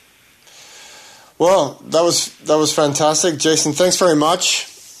 Okay. Well, that was fantastic, Jason. Thanks very much.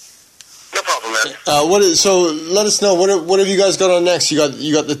 No problem, man. So let us know what have you guys got on next? You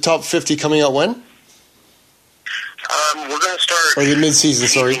got the top 50 coming out when? We're going to start or the mid-season.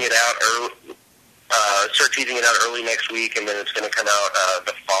 Sorry. Start teasing it out early next week, and then it's going to come out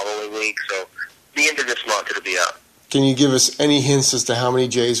the following week. So the end of this month, it'll be out. Can you give us any hints as to how many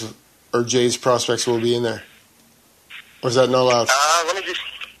Jays prospects will be in there? Or is that not allowed?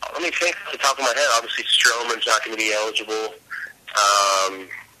 Let me think off the top of my head. Obviously, Stroman's not going to be eligible.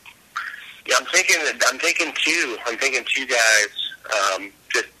 I'm thinking two. I'm thinking two guys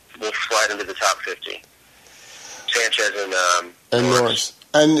that will slide into the top 50. Sanchez and Norris.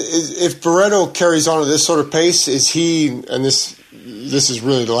 And if Barreto carries on at this sort of pace, is he? And this is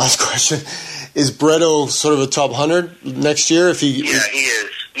really the last question. Is Barreto sort of a top 100 next year? He is.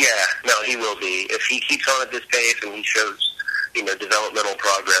 Yeah, no, he will be. If he keeps on at this pace and he shows, developmental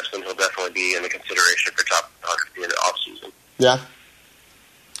progress, then he'll definitely be in the consideration for top 100 in the offseason. Yeah.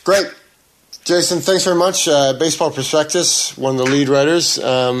 Great. Jason, thanks very much. Baseball Prospectus, one of the lead writers.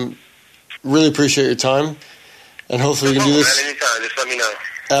 Really appreciate your time, and hopefully we can do this. Anytime, just let me know.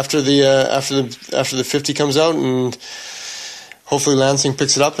 After the 50 comes out, and hopefully Lansing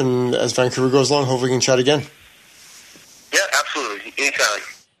picks it up, and as Vancouver goes along, hopefully we can chat again. Yeah, absolutely. Anytime.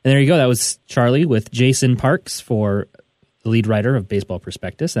 And there you go. That was Charlie with Jason Parks, for the lead writer of Baseball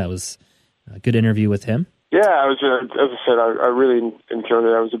Prospectus. That was a good interview with him. Yeah, I was. As I said, I really enjoyed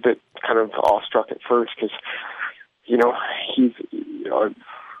it. I was a bit kind of awestruck at first because, he's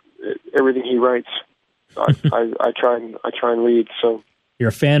everything he writes, I try and read. So you're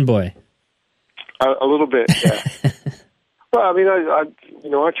a fanboy. A little bit, yeah. Well, I mean,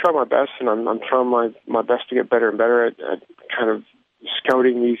 I try my best, and I'm trying my best to get better and better at kind of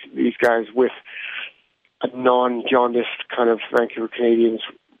scouting these guys with a non-jaundiced kind of Vancouver Canadians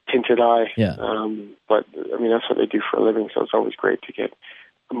tinted eye. Yeah. But I mean, that's what they do for a living, so it's always great to get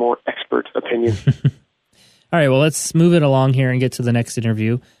a more expert opinion. All right, well, let's move it along here and get to the next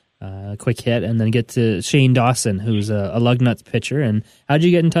interview. Quick hit, and then get to Shane Dawson, who's a Lugnuts pitcher. And how'd you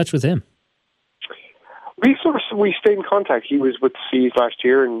get in touch with him? We stayed in contact. He was with the Seas last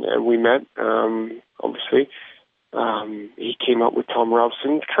year, and we met, obviously. He came up with Tom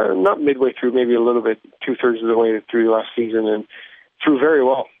Robson, kind of not midway through, maybe a little bit, 2/3 of the way through the last season, and threw very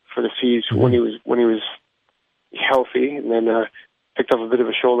well for the Seas when he was healthy, and then picked up a bit of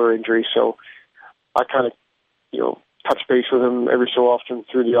a shoulder injury. So I kind of, touched base with him every so often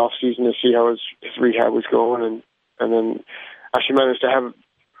through the off season to see how his rehab was going, and then actually managed to have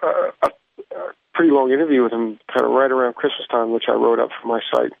a pretty long interview with him kind of right around Christmas time, which I wrote up for my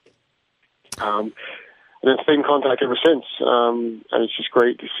site. And then stayed in contact ever since. And it's just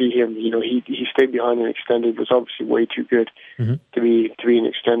great to see him. He stayed behind and extended. Was obviously way too good to be an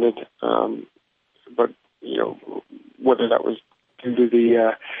extended. But whether that was due to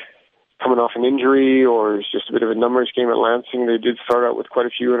the coming off an injury or it's just a bit of a numbers game at Lansing, they did start out with quite a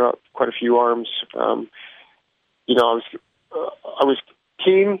few arms. I was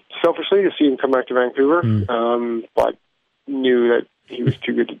keen, selfishly, to see him come back to Vancouver, but knew that he was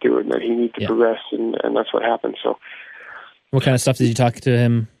too good to do it and that he needed to progress, and that's what happened. So, what kind of stuff did you talk to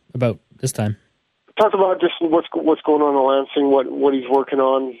him about this time? Talked about just what's going on in Lansing, what he's working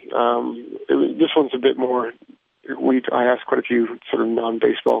on. This one's a bit more. I asked quite a few sort of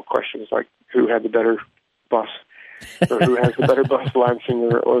non-baseball questions, like who had the better bus, or who has the better bus, Lansing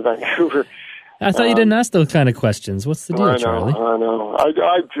or Vancouver. I thought you didn't ask those kind of questions. What's the deal, Charlie? I know.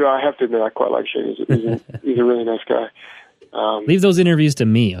 I have to admit, I quite like Shane. He's a really nice guy. Leave those interviews to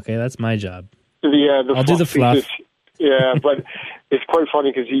me, okay? That's my job. I'll do the fluff. Yeah, but it's quite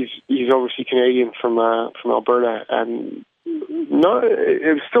funny because he's obviously Canadian from Alberta, and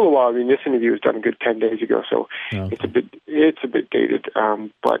it was still a while. I mean, this interview was done a good 10 days ago, so it's a bit dated.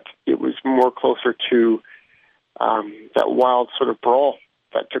 But it was more closer to that wild sort of brawl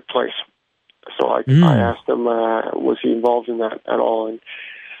that took place. So I asked him, was he involved in that at all? And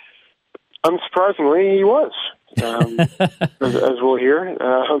unsurprisingly, he was, as we'll hear.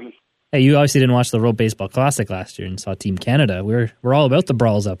 Hey, you obviously didn't watch the World Baseball Classic last year and saw Team Canada. We're all about the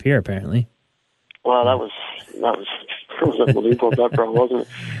brawls up here, apparently. Well, that was unbelievable, that brawl, wasn't it?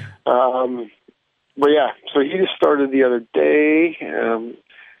 But yeah, so he just started the other day,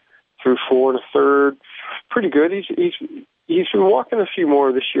 through 4 1/3. Pretty good. He's been walking a few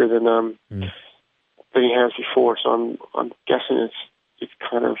more this year than he has before. So I'm guessing it's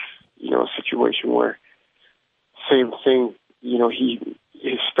kind of a situation where same thing.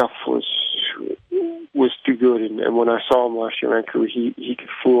 His stuff was too good, and when I saw him last year in Vancouver, he could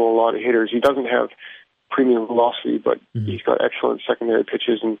fool a lot of hitters. He doesn't have premium velocity, but he's got excellent secondary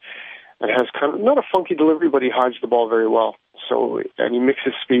pitches and has kind of not a funky delivery, but he hides the ball very well. So, and he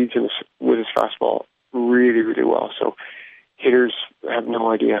mixes speeds with his fastball really, really well. So hitters have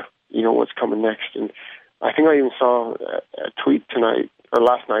no idea, what's coming next. And I think I even saw a tweet tonight or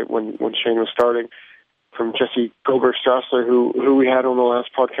last night when Shane was starting from Jesse Goldberg-Strassler, who we had on the last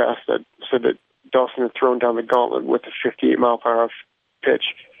podcast, that said that Dawson had thrown down the gauntlet with a 58-mile-per-hour pitch.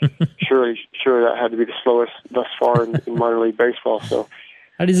 Surely that had to be the slowest thus far in minor league baseball. So,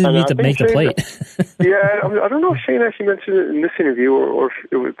 how does he need to make the plate? I don't know if Shane actually mentioned it in this interview or if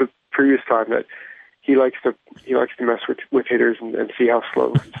it was the previous time, that he likes to mess with hitters and see how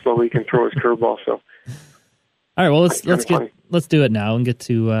slowly he can throw his curveball. So, all right, well let's do it now and get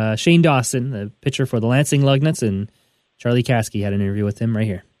to Shane Dawson, the pitcher for the Lansing Lugnuts, and Charlie Caskey had an interview with him right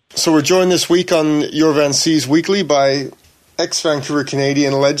here. So we're joined this week on Your Van C's Weekly by ex-Vancouver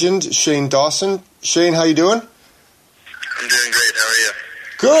Canadian legend Shane Dawson. Shane, how you doing? I'm doing great. How are you?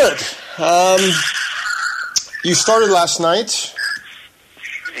 Good. You started last night.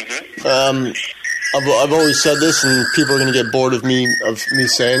 Mm-hmm. I've always said this, and people are going to get bored of me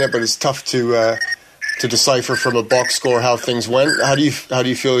saying it, but it's tough to decipher from a box score how things went. How do you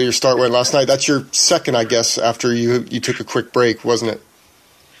feel your start went last night? That's your second, I guess, after you took a quick break, wasn't it?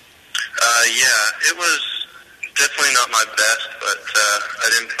 Yeah, it was definitely not my best, but I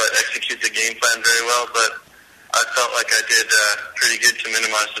didn't quite execute the game plan very well, but I felt like I did pretty good to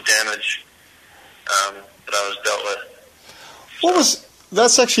minimize the damage that I was dealt with.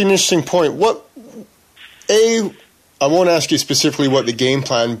 That's actually an interesting point. I won't ask you specifically what the game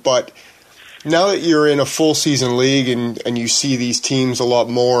plan, but now that you're in a full season league and you see these teams a lot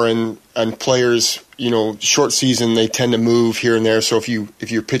more and players, short season, they tend to move here and there. So if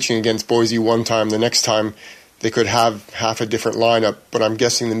you're pitching against Boise one time, the next time they could have half a different lineup. But I'm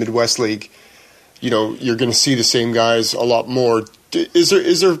guessing the Midwest League, you're going to see the same guys a lot more. Is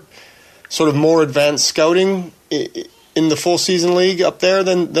there sort of more advanced scouting in the full season league up there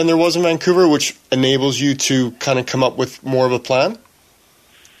than there was in Vancouver, which enables you to kind of come up with more of a plan?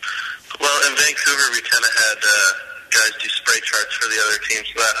 Well, in Vancouver, we kind of had guys do spray charts for the other teams,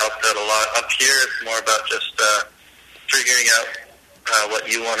 so that helped out a lot. Up here, it's more about just figuring out what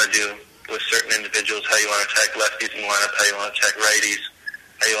you want to do with certain individuals, how you want to attack lefties in the lineup, how you want to attack righties,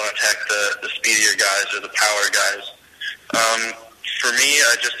 how you want to attack the speedier guys or the power guys. For me,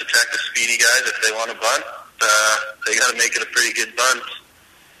 I just attack the speedy guys. If they want to bunt, they got to make it a pretty good bunt.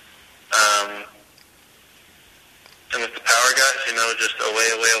 And with the power guys, just away,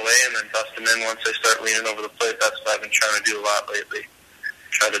 and then bust them in once they start leaning over the plate. That's what I've been trying to do a lot lately.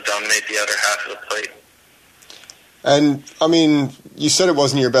 Try to dominate the other half of the plate. And, I mean, you said it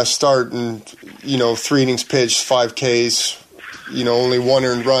wasn't your best start, and, 3 innings pitched, 5 Ks, only 1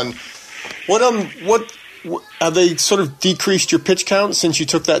 earned run. What have they sort of decreased your pitch count since you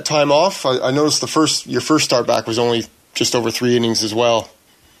took that time off? I noticed your first start back was only just over 3 innings as well.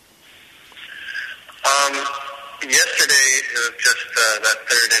 Yesterday, it was just that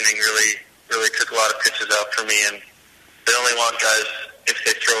third inning really took a lot of pitches out for me, and they only want guys, if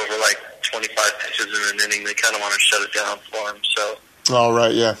they throw over like 25 pitches in an inning, they kind of want to shut it down for them. So. Oh,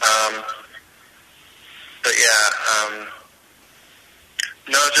 right, yeah. But yeah,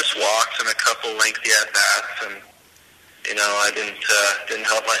 no, just walks and a couple lengthy at bats, and I didn't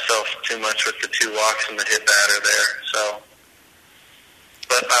help myself too much with the 2 walks and the hit batter there. So,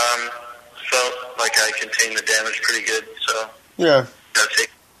 but felt like I contained the damage pretty good. So yeah, gotta take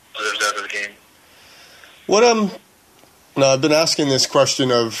positives out of the game. Now I've been asking this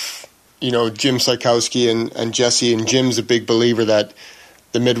question of Jim Sykowski and Jesse, and Jim's a big believer that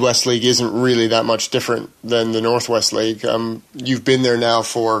the Midwest League isn't really that much different than the Northwest League. You've been there now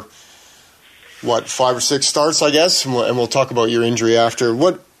for 5 or 6 starts, I guess, and we'll talk about your injury after.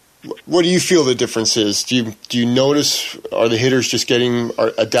 What do you feel the difference is? Do you notice, are the hitters just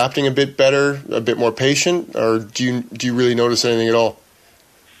adapting a bit better, a bit more patient, or do you really notice anything at all?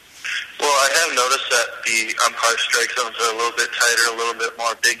 Well, I have noticed that the umpire strike zones are a little bit tighter, a little bit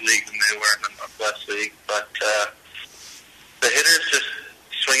more big league than they were in the Northwest League, but the hitters just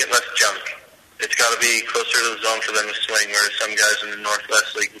swing at less junk. It's got to be closer to the zone for them to swing, whereas some guys in the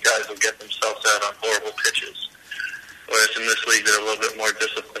Northwest League, the guys will get themselves out on horrible pitches. Whereas in this league, they're a little bit more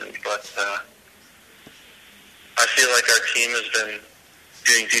disciplined. But I feel like our team has been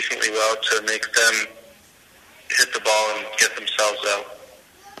doing decently well to make them hit the ball and get themselves out.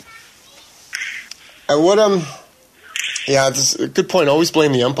 And yeah, that's a good point. Always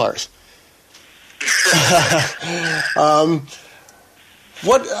blame the umpires.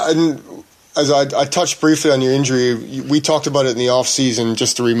 As I touched briefly on your injury, we talked about it in the off season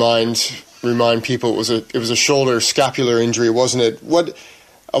just to remind people it was a shoulder scapular injury, wasn't it?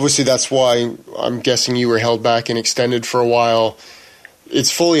 Obviously that's why I'm guessing you were held back and extended for a while.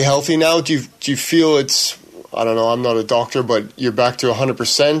 It's fully healthy now. Do you feel it's, I don't know, I'm not a doctor, but you're back to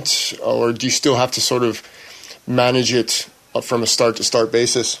 100%, or do you still have to sort of manage it from a start-to-start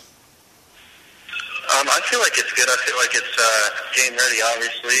basis? I feel like it's good. I feel like it's game ready,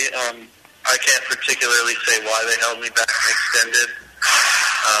 obviously. I can't particularly say why they held me back and extended.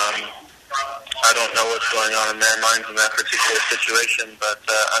 I don't know what's going on in their minds in that particular situation, but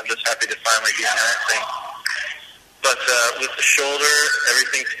I'm just happy to finally be in Lansing. But with the shoulder,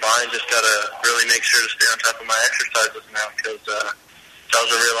 everything's fine. Just got to really make sure to stay on top of my exercises now, because that was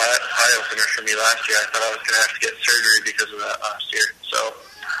a real eye-opener for me last year. I thought I was going to have to get surgery because of that last year. So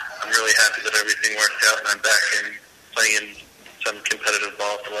I'm really happy that everything worked out and I'm back in playing in some competitive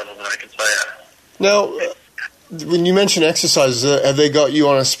ball at the level that I can play at. Now, when you mention exercises, have they got you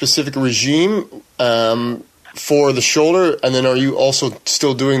on a specific regime for the shoulder, and then are you also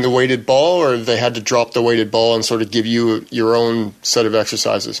still doing the weighted ball, or have they had to drop the weighted ball and sort of give you your own set of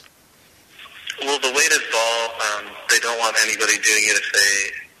exercises? Well, the weighted ball, they don't want anybody doing it if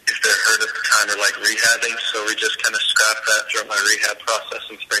they're hurt at the time or like rehabbing, so we just kind of scrapped that throughout my rehab process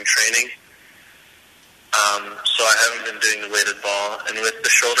in spring training. So I haven't been doing the weighted ball, and with the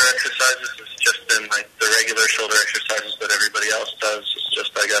shoulder exercises, it's just been like the regular shoulder exercises that everybody else does. It's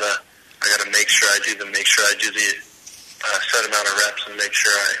just I gotta make sure I do them, make sure I do the set amount of reps, and make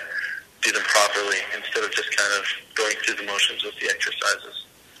sure I do them properly instead of just kind of going through the motions with the exercises.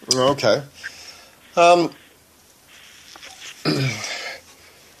 Okay.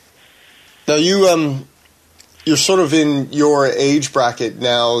 Now you're sort of in your age bracket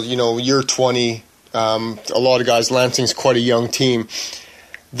now. You know, you're 20. A lot of guys, Lansing's quite a young team.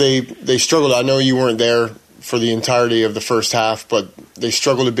 They struggled. I know you weren't there for the entirety of the first half, but they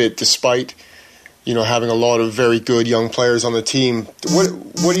struggled a bit despite, you know, having a lot of very good young players on the team.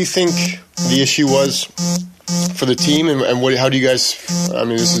 What do you think the issue was for the team, and how do you guys, I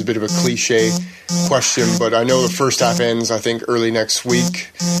mean, this is a bit of a cliche question, but I know the first half ends, I think, early next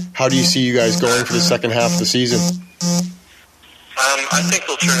week. How do you see you guys going for the second half of the season? I think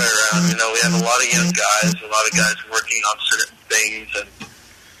we'll turn it around. You know, we have a lot of young guys, a lot of guys working on certain things, and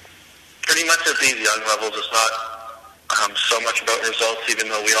pretty much at these young levels, it's not so much about results,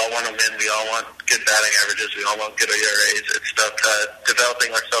 even though we all want to win, we all want good batting averages, we all want good ERAs. It's about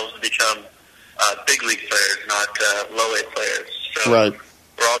developing ourselves to become big league players, not low-A players. So right.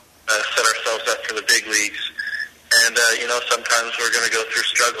 We're all set ourselves up for the big leagues. And, you know, sometimes we're going to go through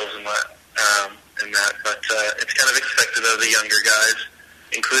struggles and that, but it's kind of expected of the younger guys,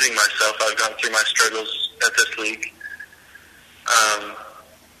 including myself. I've gone through my struggles at this league.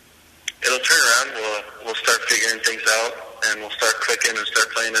 It'll turn around. We'll start figuring things out, and we'll start clicking and start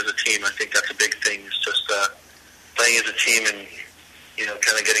playing as a team. I think that's a big thing. It's just playing as a team and, you know,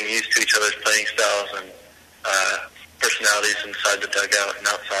 kind of getting used to each other's playing styles and personalities inside the dugout and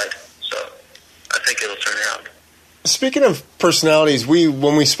outside. So I think it'll turn around. Speaking of personalities,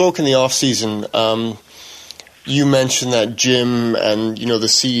 when we spoke in the off season, you mentioned that Jim and, you know, the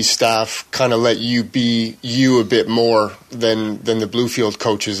C staff kind of let you be you a bit more than the Bluefield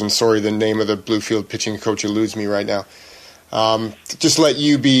coaches. And sorry, the name of the Bluefield pitching coach eludes me right now. Just let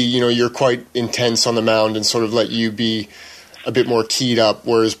you be, you know, you're quite intense on the mound and sort of let you be a bit more keyed up.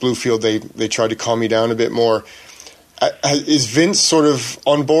 Whereas Bluefield, they tried to calm you down a bit more. Is Vince sort of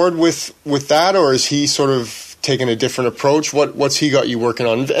on board with that, or is he sort of taking a different approach? What's he got you working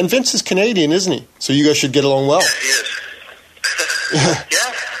on? And Vince is Canadian, isn't he? So you guys should get along well. Yeah, he is.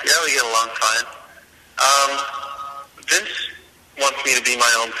 yeah, we get along fine. Vince wants me to be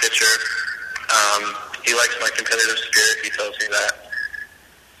my own pitcher. He likes my competitive spirit. He tells me that.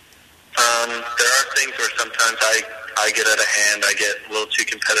 There are things where sometimes I get out of hand. I get a little too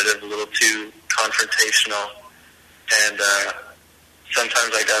competitive, a little too confrontational, and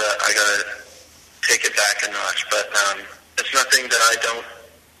sometimes I gotta take it back a notch, but it's nothing that I don't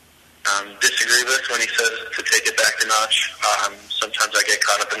disagree with when he says to take it back a notch. Sometimes I get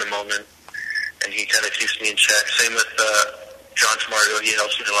caught up in the moment, and he kind of keeps me in check. Same with John Tamargo. He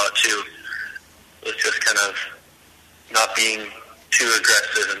helps me a lot, too, with just kind of not being too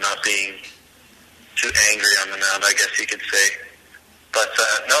aggressive and not being too angry on the mound, I guess you could say. But,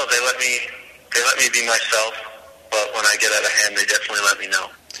 no, they let me be myself, but when I get out of hand, they definitely let me know.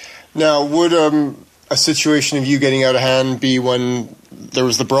 Now, would a situation of you getting out of hand be when there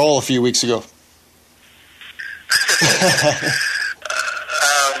was the brawl a few weeks ago?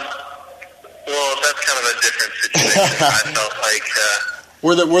 Well, I felt like...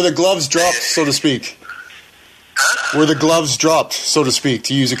 Were the gloves dropped, so to speak? Huh? Were the gloves dropped, so to speak,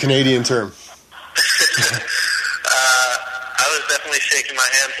 to use a Canadian term? I was definitely shaking my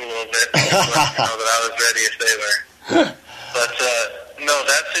hands a little bit, to let you know that I was ready if they were. But, no,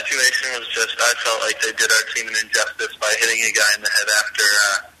 that situation was just, I felt like they did our team an injustice by hitting a guy in the head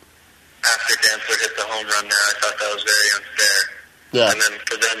after Dantzler hit the home run there. I thought that was very unfair. Yeah. And then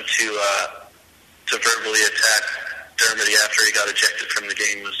for them to verbally attack Dermody after he got ejected from the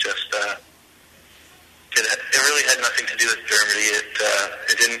game was just, it really had nothing to do with Dermody.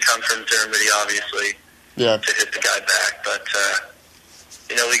 It didn't come from Dermody, obviously, to hit the guy back. But,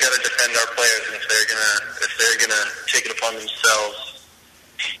 we got to defend our players, and if they're gonna take it upon themselves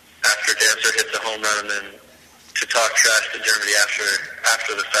after Dantzler hits a home run and then to talk trash to Dermody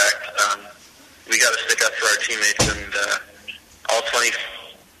after the fact, we got to stick up for our teammates, and all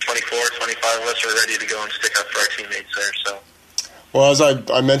 24, 25 of us are ready to go and stick up for our teammates there. So. Well, as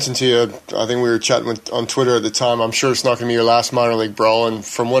I mentioned to you, I think we were chatting on Twitter at the time, I'm sure it's not going to be your last minor league brawl, and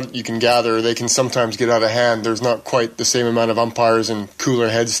from what you can gather, they can sometimes get out of hand. There's not quite the same amount of umpires and cooler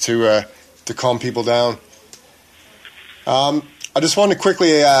heads to calm people down. I just wanted quickly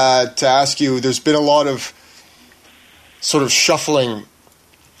to ask you, there's been a lot of sort of shuffling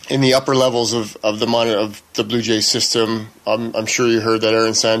in the upper levels of the Blue Jays system. I'm sure you heard that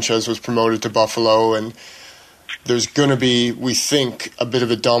Aaron Sanchez was promoted to Buffalo, and there's going to be, we think, a bit of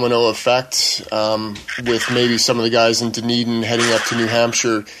a domino effect with maybe some of the guys in Dunedin heading up to New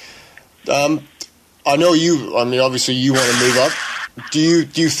Hampshire. I know obviously you want to move up. Do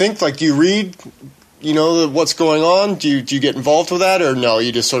you think, do you read, what's going on? Do you get involved with that, or no,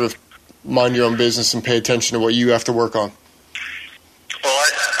 you just sort of mind your own business and pay attention to what you have to work on? Well,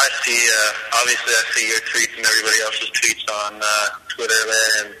 I see, obviously I see your tweets and everybody else's tweets on Twitter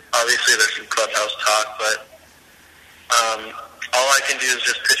there, and obviously there's some clubhouse talk, but all I can do is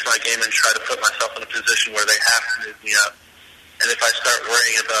just pitch my game and try to put myself in a position where they have to move me up. And if I start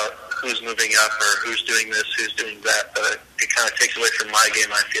worrying about who's moving up or who's doing this, who's doing that, it kind of takes away from my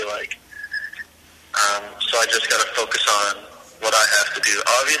game, I feel like. So I just got to focus on what I have to do.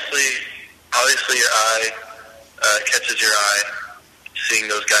 Obviously your eye catches your eye,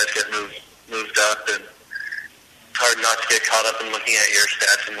 seeing those guys get moved up, and it's hard not to get caught up in looking at your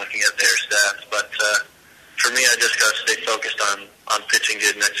stats and looking at their stats, but for me, I just got to stay focused on pitching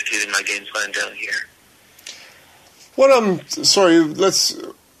good and executing my game plan down here. Let's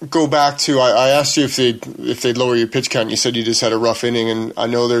go back to, I asked you if they'd lower your pitch count. You said you just had a rough inning, and I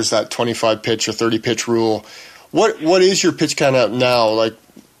know there's that 25 pitch or 30 pitch rule. What is your pitch count out now? Like,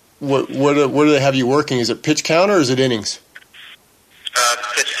 where do they have you working? Is it pitch count or is it innings?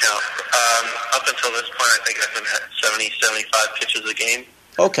 Pitch count. Up until this point, I think I've been at 70, 75 pitches a game.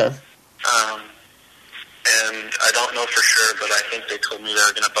 Okay. And I don't know for sure, but I think they told me they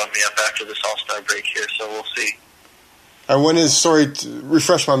were going to bump me up after this All-Star break here, so we'll see. And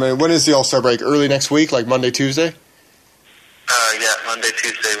refresh my memory, when is the All-Star break? Early next week, like Monday, Tuesday? Yeah, Monday,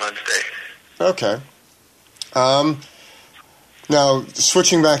 Tuesday, Wednesday. Okay. Now,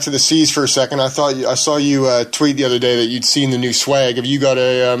 switching back to the C's for a second, I saw you tweet the other day that you'd seen the new swag. Have you got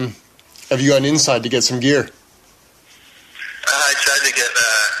an inside to get some gear? I tried to get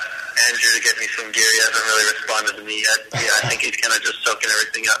Andrew to get me some gear. He hasn't really responded to me yet. Yeah, I think he's kind of just soaking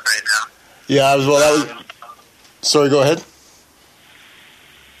everything up right now. Yeah, sorry, go ahead.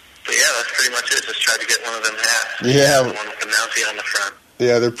 But yeah, that's pretty much it. Just tried to get one of them hats. Yeah. The one with the Mountie on the front.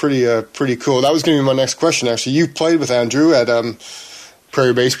 Yeah, they're pretty cool. That was going to be my next question, actually. You played with Andrew at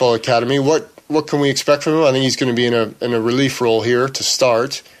Prairie Baseball Academy. What can we expect from him? I think he's going to be in a relief role here to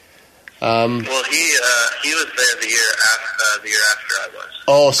start. Well, he was there the year after I was.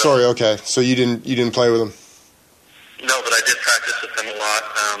 Oh, sorry. Okay, so you didn't play with him. No, but I did practice with him a lot.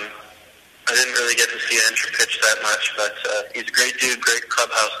 I didn't really get to see Andrew pitch that much, but he's a great dude, great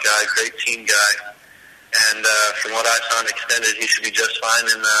clubhouse guy, great team guy. And from what I saw in extended, he should be just fine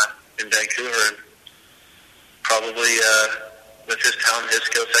in Vancouver. And probably with his talent, his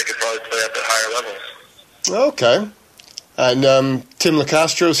skill set, could probably play up at higher levels. Okay. And Tim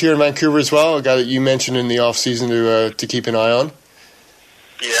LeCastro's here in Vancouver as well, a guy that you mentioned in the off season to keep an eye on.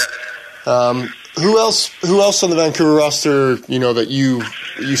 Yeah. Who else on the Vancouver roster, that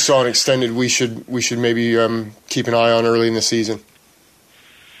you saw in extended we should maybe keep an eye on early in the season?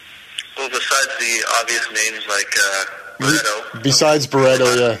 Well, besides the obvious names like Barreto. Besides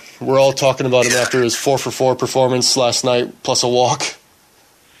Barreto, yeah. We're all talking about him after his 4-for-4 performance last night, plus a walk.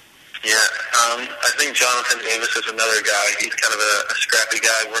 Yeah. I think Jonathan Davis is another guy. He's kind of a scrappy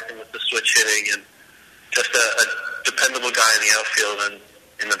guy working with the switch hitting and just a dependable guy in the outfield and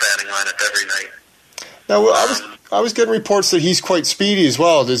in the batting lineup every night. Now, I was getting reports that he's quite speedy as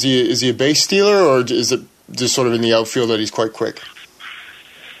well. Is he a base stealer, or is it just sort of in the outfield that he's quite quick?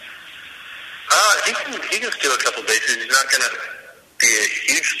 He can steal a couple bases. He's not going to be a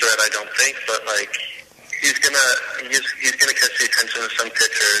huge threat, I don't think, but like he's gonna catch the attention of some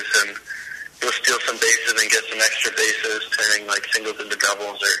pitchers, and he'll steal some bases and get some extra bases, turning like singles into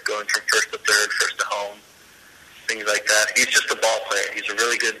doubles or going from first to third, first to home, things like that. He's just a ball player. He's a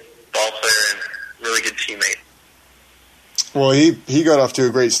really good ball player and really good teammate. Well, he got off to a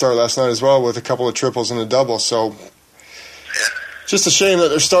great start last night as well with a couple of triples and a double. So, just a shame that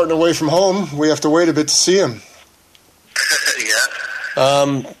they're starting away from home. We have to wait a bit to see him.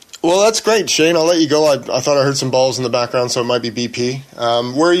 Yeah. Well, that's great, Shane. I'll let you go. I thought I heard some balls in the background, so it might be BP.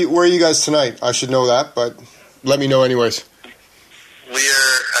 Where are you guys tonight? I should know that, but let me know anyways. We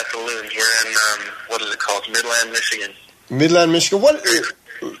are at the Loons. We're in what is it called? Midland, Michigan. Midland, Michigan. What?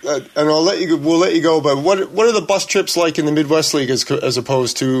 And we'll let you go. But what are the bus trips like in the Midwest League as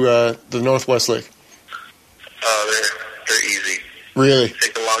opposed to the Northwest League? They're easy. Really?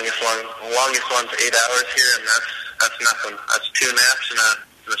 Take the longest one's 8 hours here, and that's nothing. That's 2 naps and a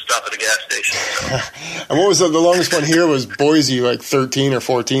stop at a gas station. So. And what was the longest one here was Boise, like 13 or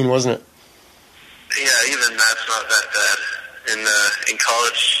 14, wasn't it? Yeah, even that's not that bad. In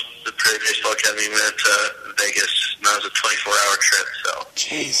college, the Prairie Baseball Academy went to Vegas, and that was a 24-hour trip. So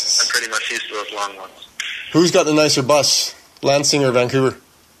Jesus, I'm pretty much used to those long ones. Who's got the nicer bus, Lansing or Vancouver?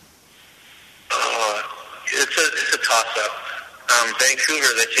 It's a toss-up.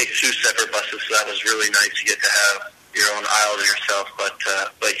 Vancouver, they take 2 separate buses, so that was really nice. You get to have your own aisle to yourself. But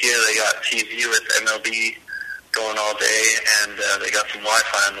here they got TV with MLB going all day, and they got some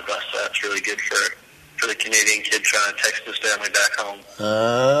Wi-Fi on the bus, so that's really good for the Canadian kid trying to text his family back home.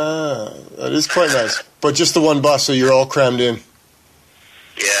 That is quite nice. But just the one bus, so you're all crammed in.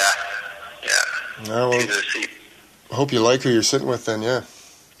 Yeah. Oh, well, I hope you like who you're sitting with then, yeah.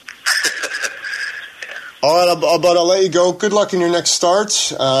 All right, but I'll let you go. Good luck in your next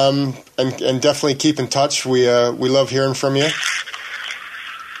start, and definitely keep in touch. We love hearing from you.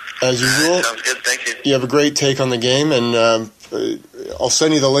 As usual. Sounds good, thank you. You have a great take on the game, and I'll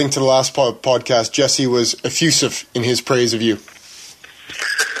send you the link to the last podcast. Jesse was effusive in his praise of you. All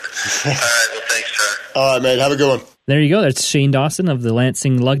right, well, thanks, sir. All right, mate, have a good one. There you go. That's Shane Dawson of the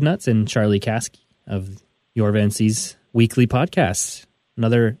Lansing Lugnuts and Charlie Caskey of Your Vancouver weekly podcast.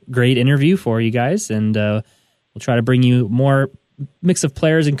 Another great interview for you guys, and we'll try to bring you more mix of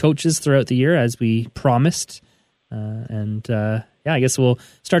players and coaches throughout the year as we promised. I guess we'll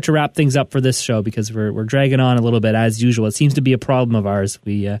start to wrap things up for this show because we're dragging on a little bit as usual. It seems to be a problem of ours.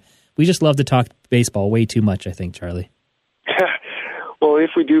 We just love to talk baseball way too much, I think, Charlie. Well,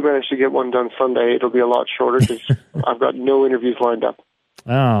 if we do manage to get one done Sunday, it'll be a lot shorter because I've got no interviews lined up.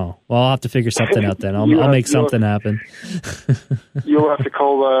 Oh, well, I'll have to figure something out then. I'll make something happen. You'll have to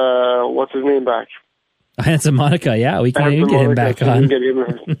call, what's his name back? Handsome Monica, yeah. We can get him back on.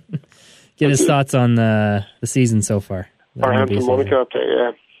 Get his thoughts on the season so far. Our Handsome Monica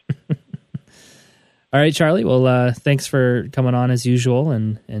update, yeah. All right, Charlie. Well, thanks for coming on as usual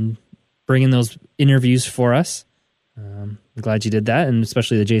and bringing those interviews for us. I'm glad you did that, and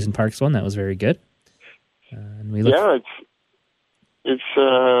especially the Jason Parks one. That was very good. And we look it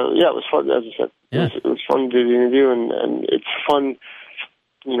was fun, as you said. Yeah. It was fun to do the interview, and it's fun,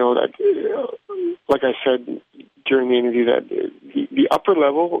 that, like I said during the interview, that the upper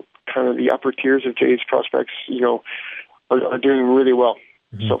level, kind of the upper tiers of Jay's prospects, are doing really well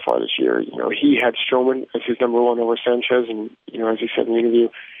so far this year. He had Stroman as his number one over Sanchez, and, as he said in the interview,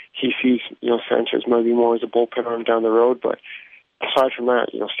 he sees, Sanchez maybe more as a bullpen arm down the road, but aside from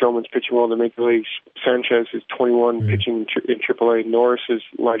that, Stroman's pitching well in the major leagues. Sanchez is 21, pitching in AAA. Norris is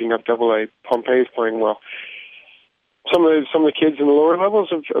lighting up AA. Pompey is playing well. Some of the kids in the lower levels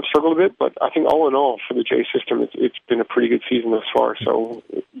have struggled a bit, but I think all in all, for the J system, it's been a pretty good season thus far. So,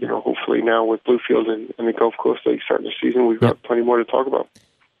 hopefully now with Bluefield and the Gulf Coast League starting the season, we've got plenty more to talk about.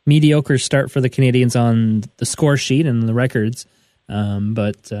 Mediocre start for the Canadians on the score sheet and the records.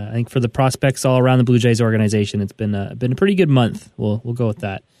 But I think for the prospects all around the Blue Jays organization, it's been a pretty good month. We'll go with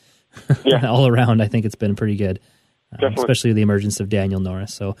that. Yeah. All around, I think it's been pretty good, especially the emergence of Daniel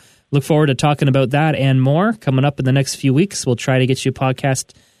Norris. So look forward to talking about that and more coming up in the next few weeks. We'll try to get you a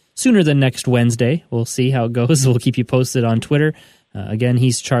podcast sooner than next Wednesday. We'll see how it goes. We'll keep you posted on Twitter. Again,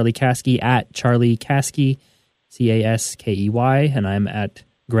 he's Charlie Caskey at Charlie Caskey, Caskey, and I'm at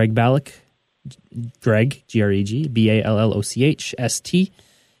Greg Balloch. Greg, Greg, Ballochst. If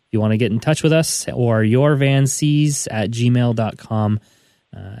you want to get in touch with us, or yourvancs@gmail.com.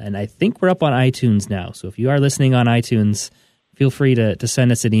 And I think we're up on iTunes now. So if you are listening on iTunes, feel free to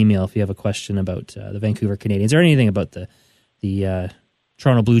send us an email if you have a question about the Vancouver Canadians or anything about the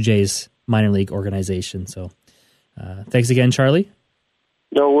Toronto Blue Jays minor league organization. So thanks again, Charlie.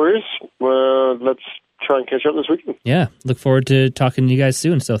 No worries. Let's try and catch up this weekend. Yeah, look forward to talking to you guys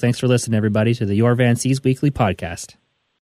soon. So thanks for listening, everybody, to the Your Van Seas Weekly podcast.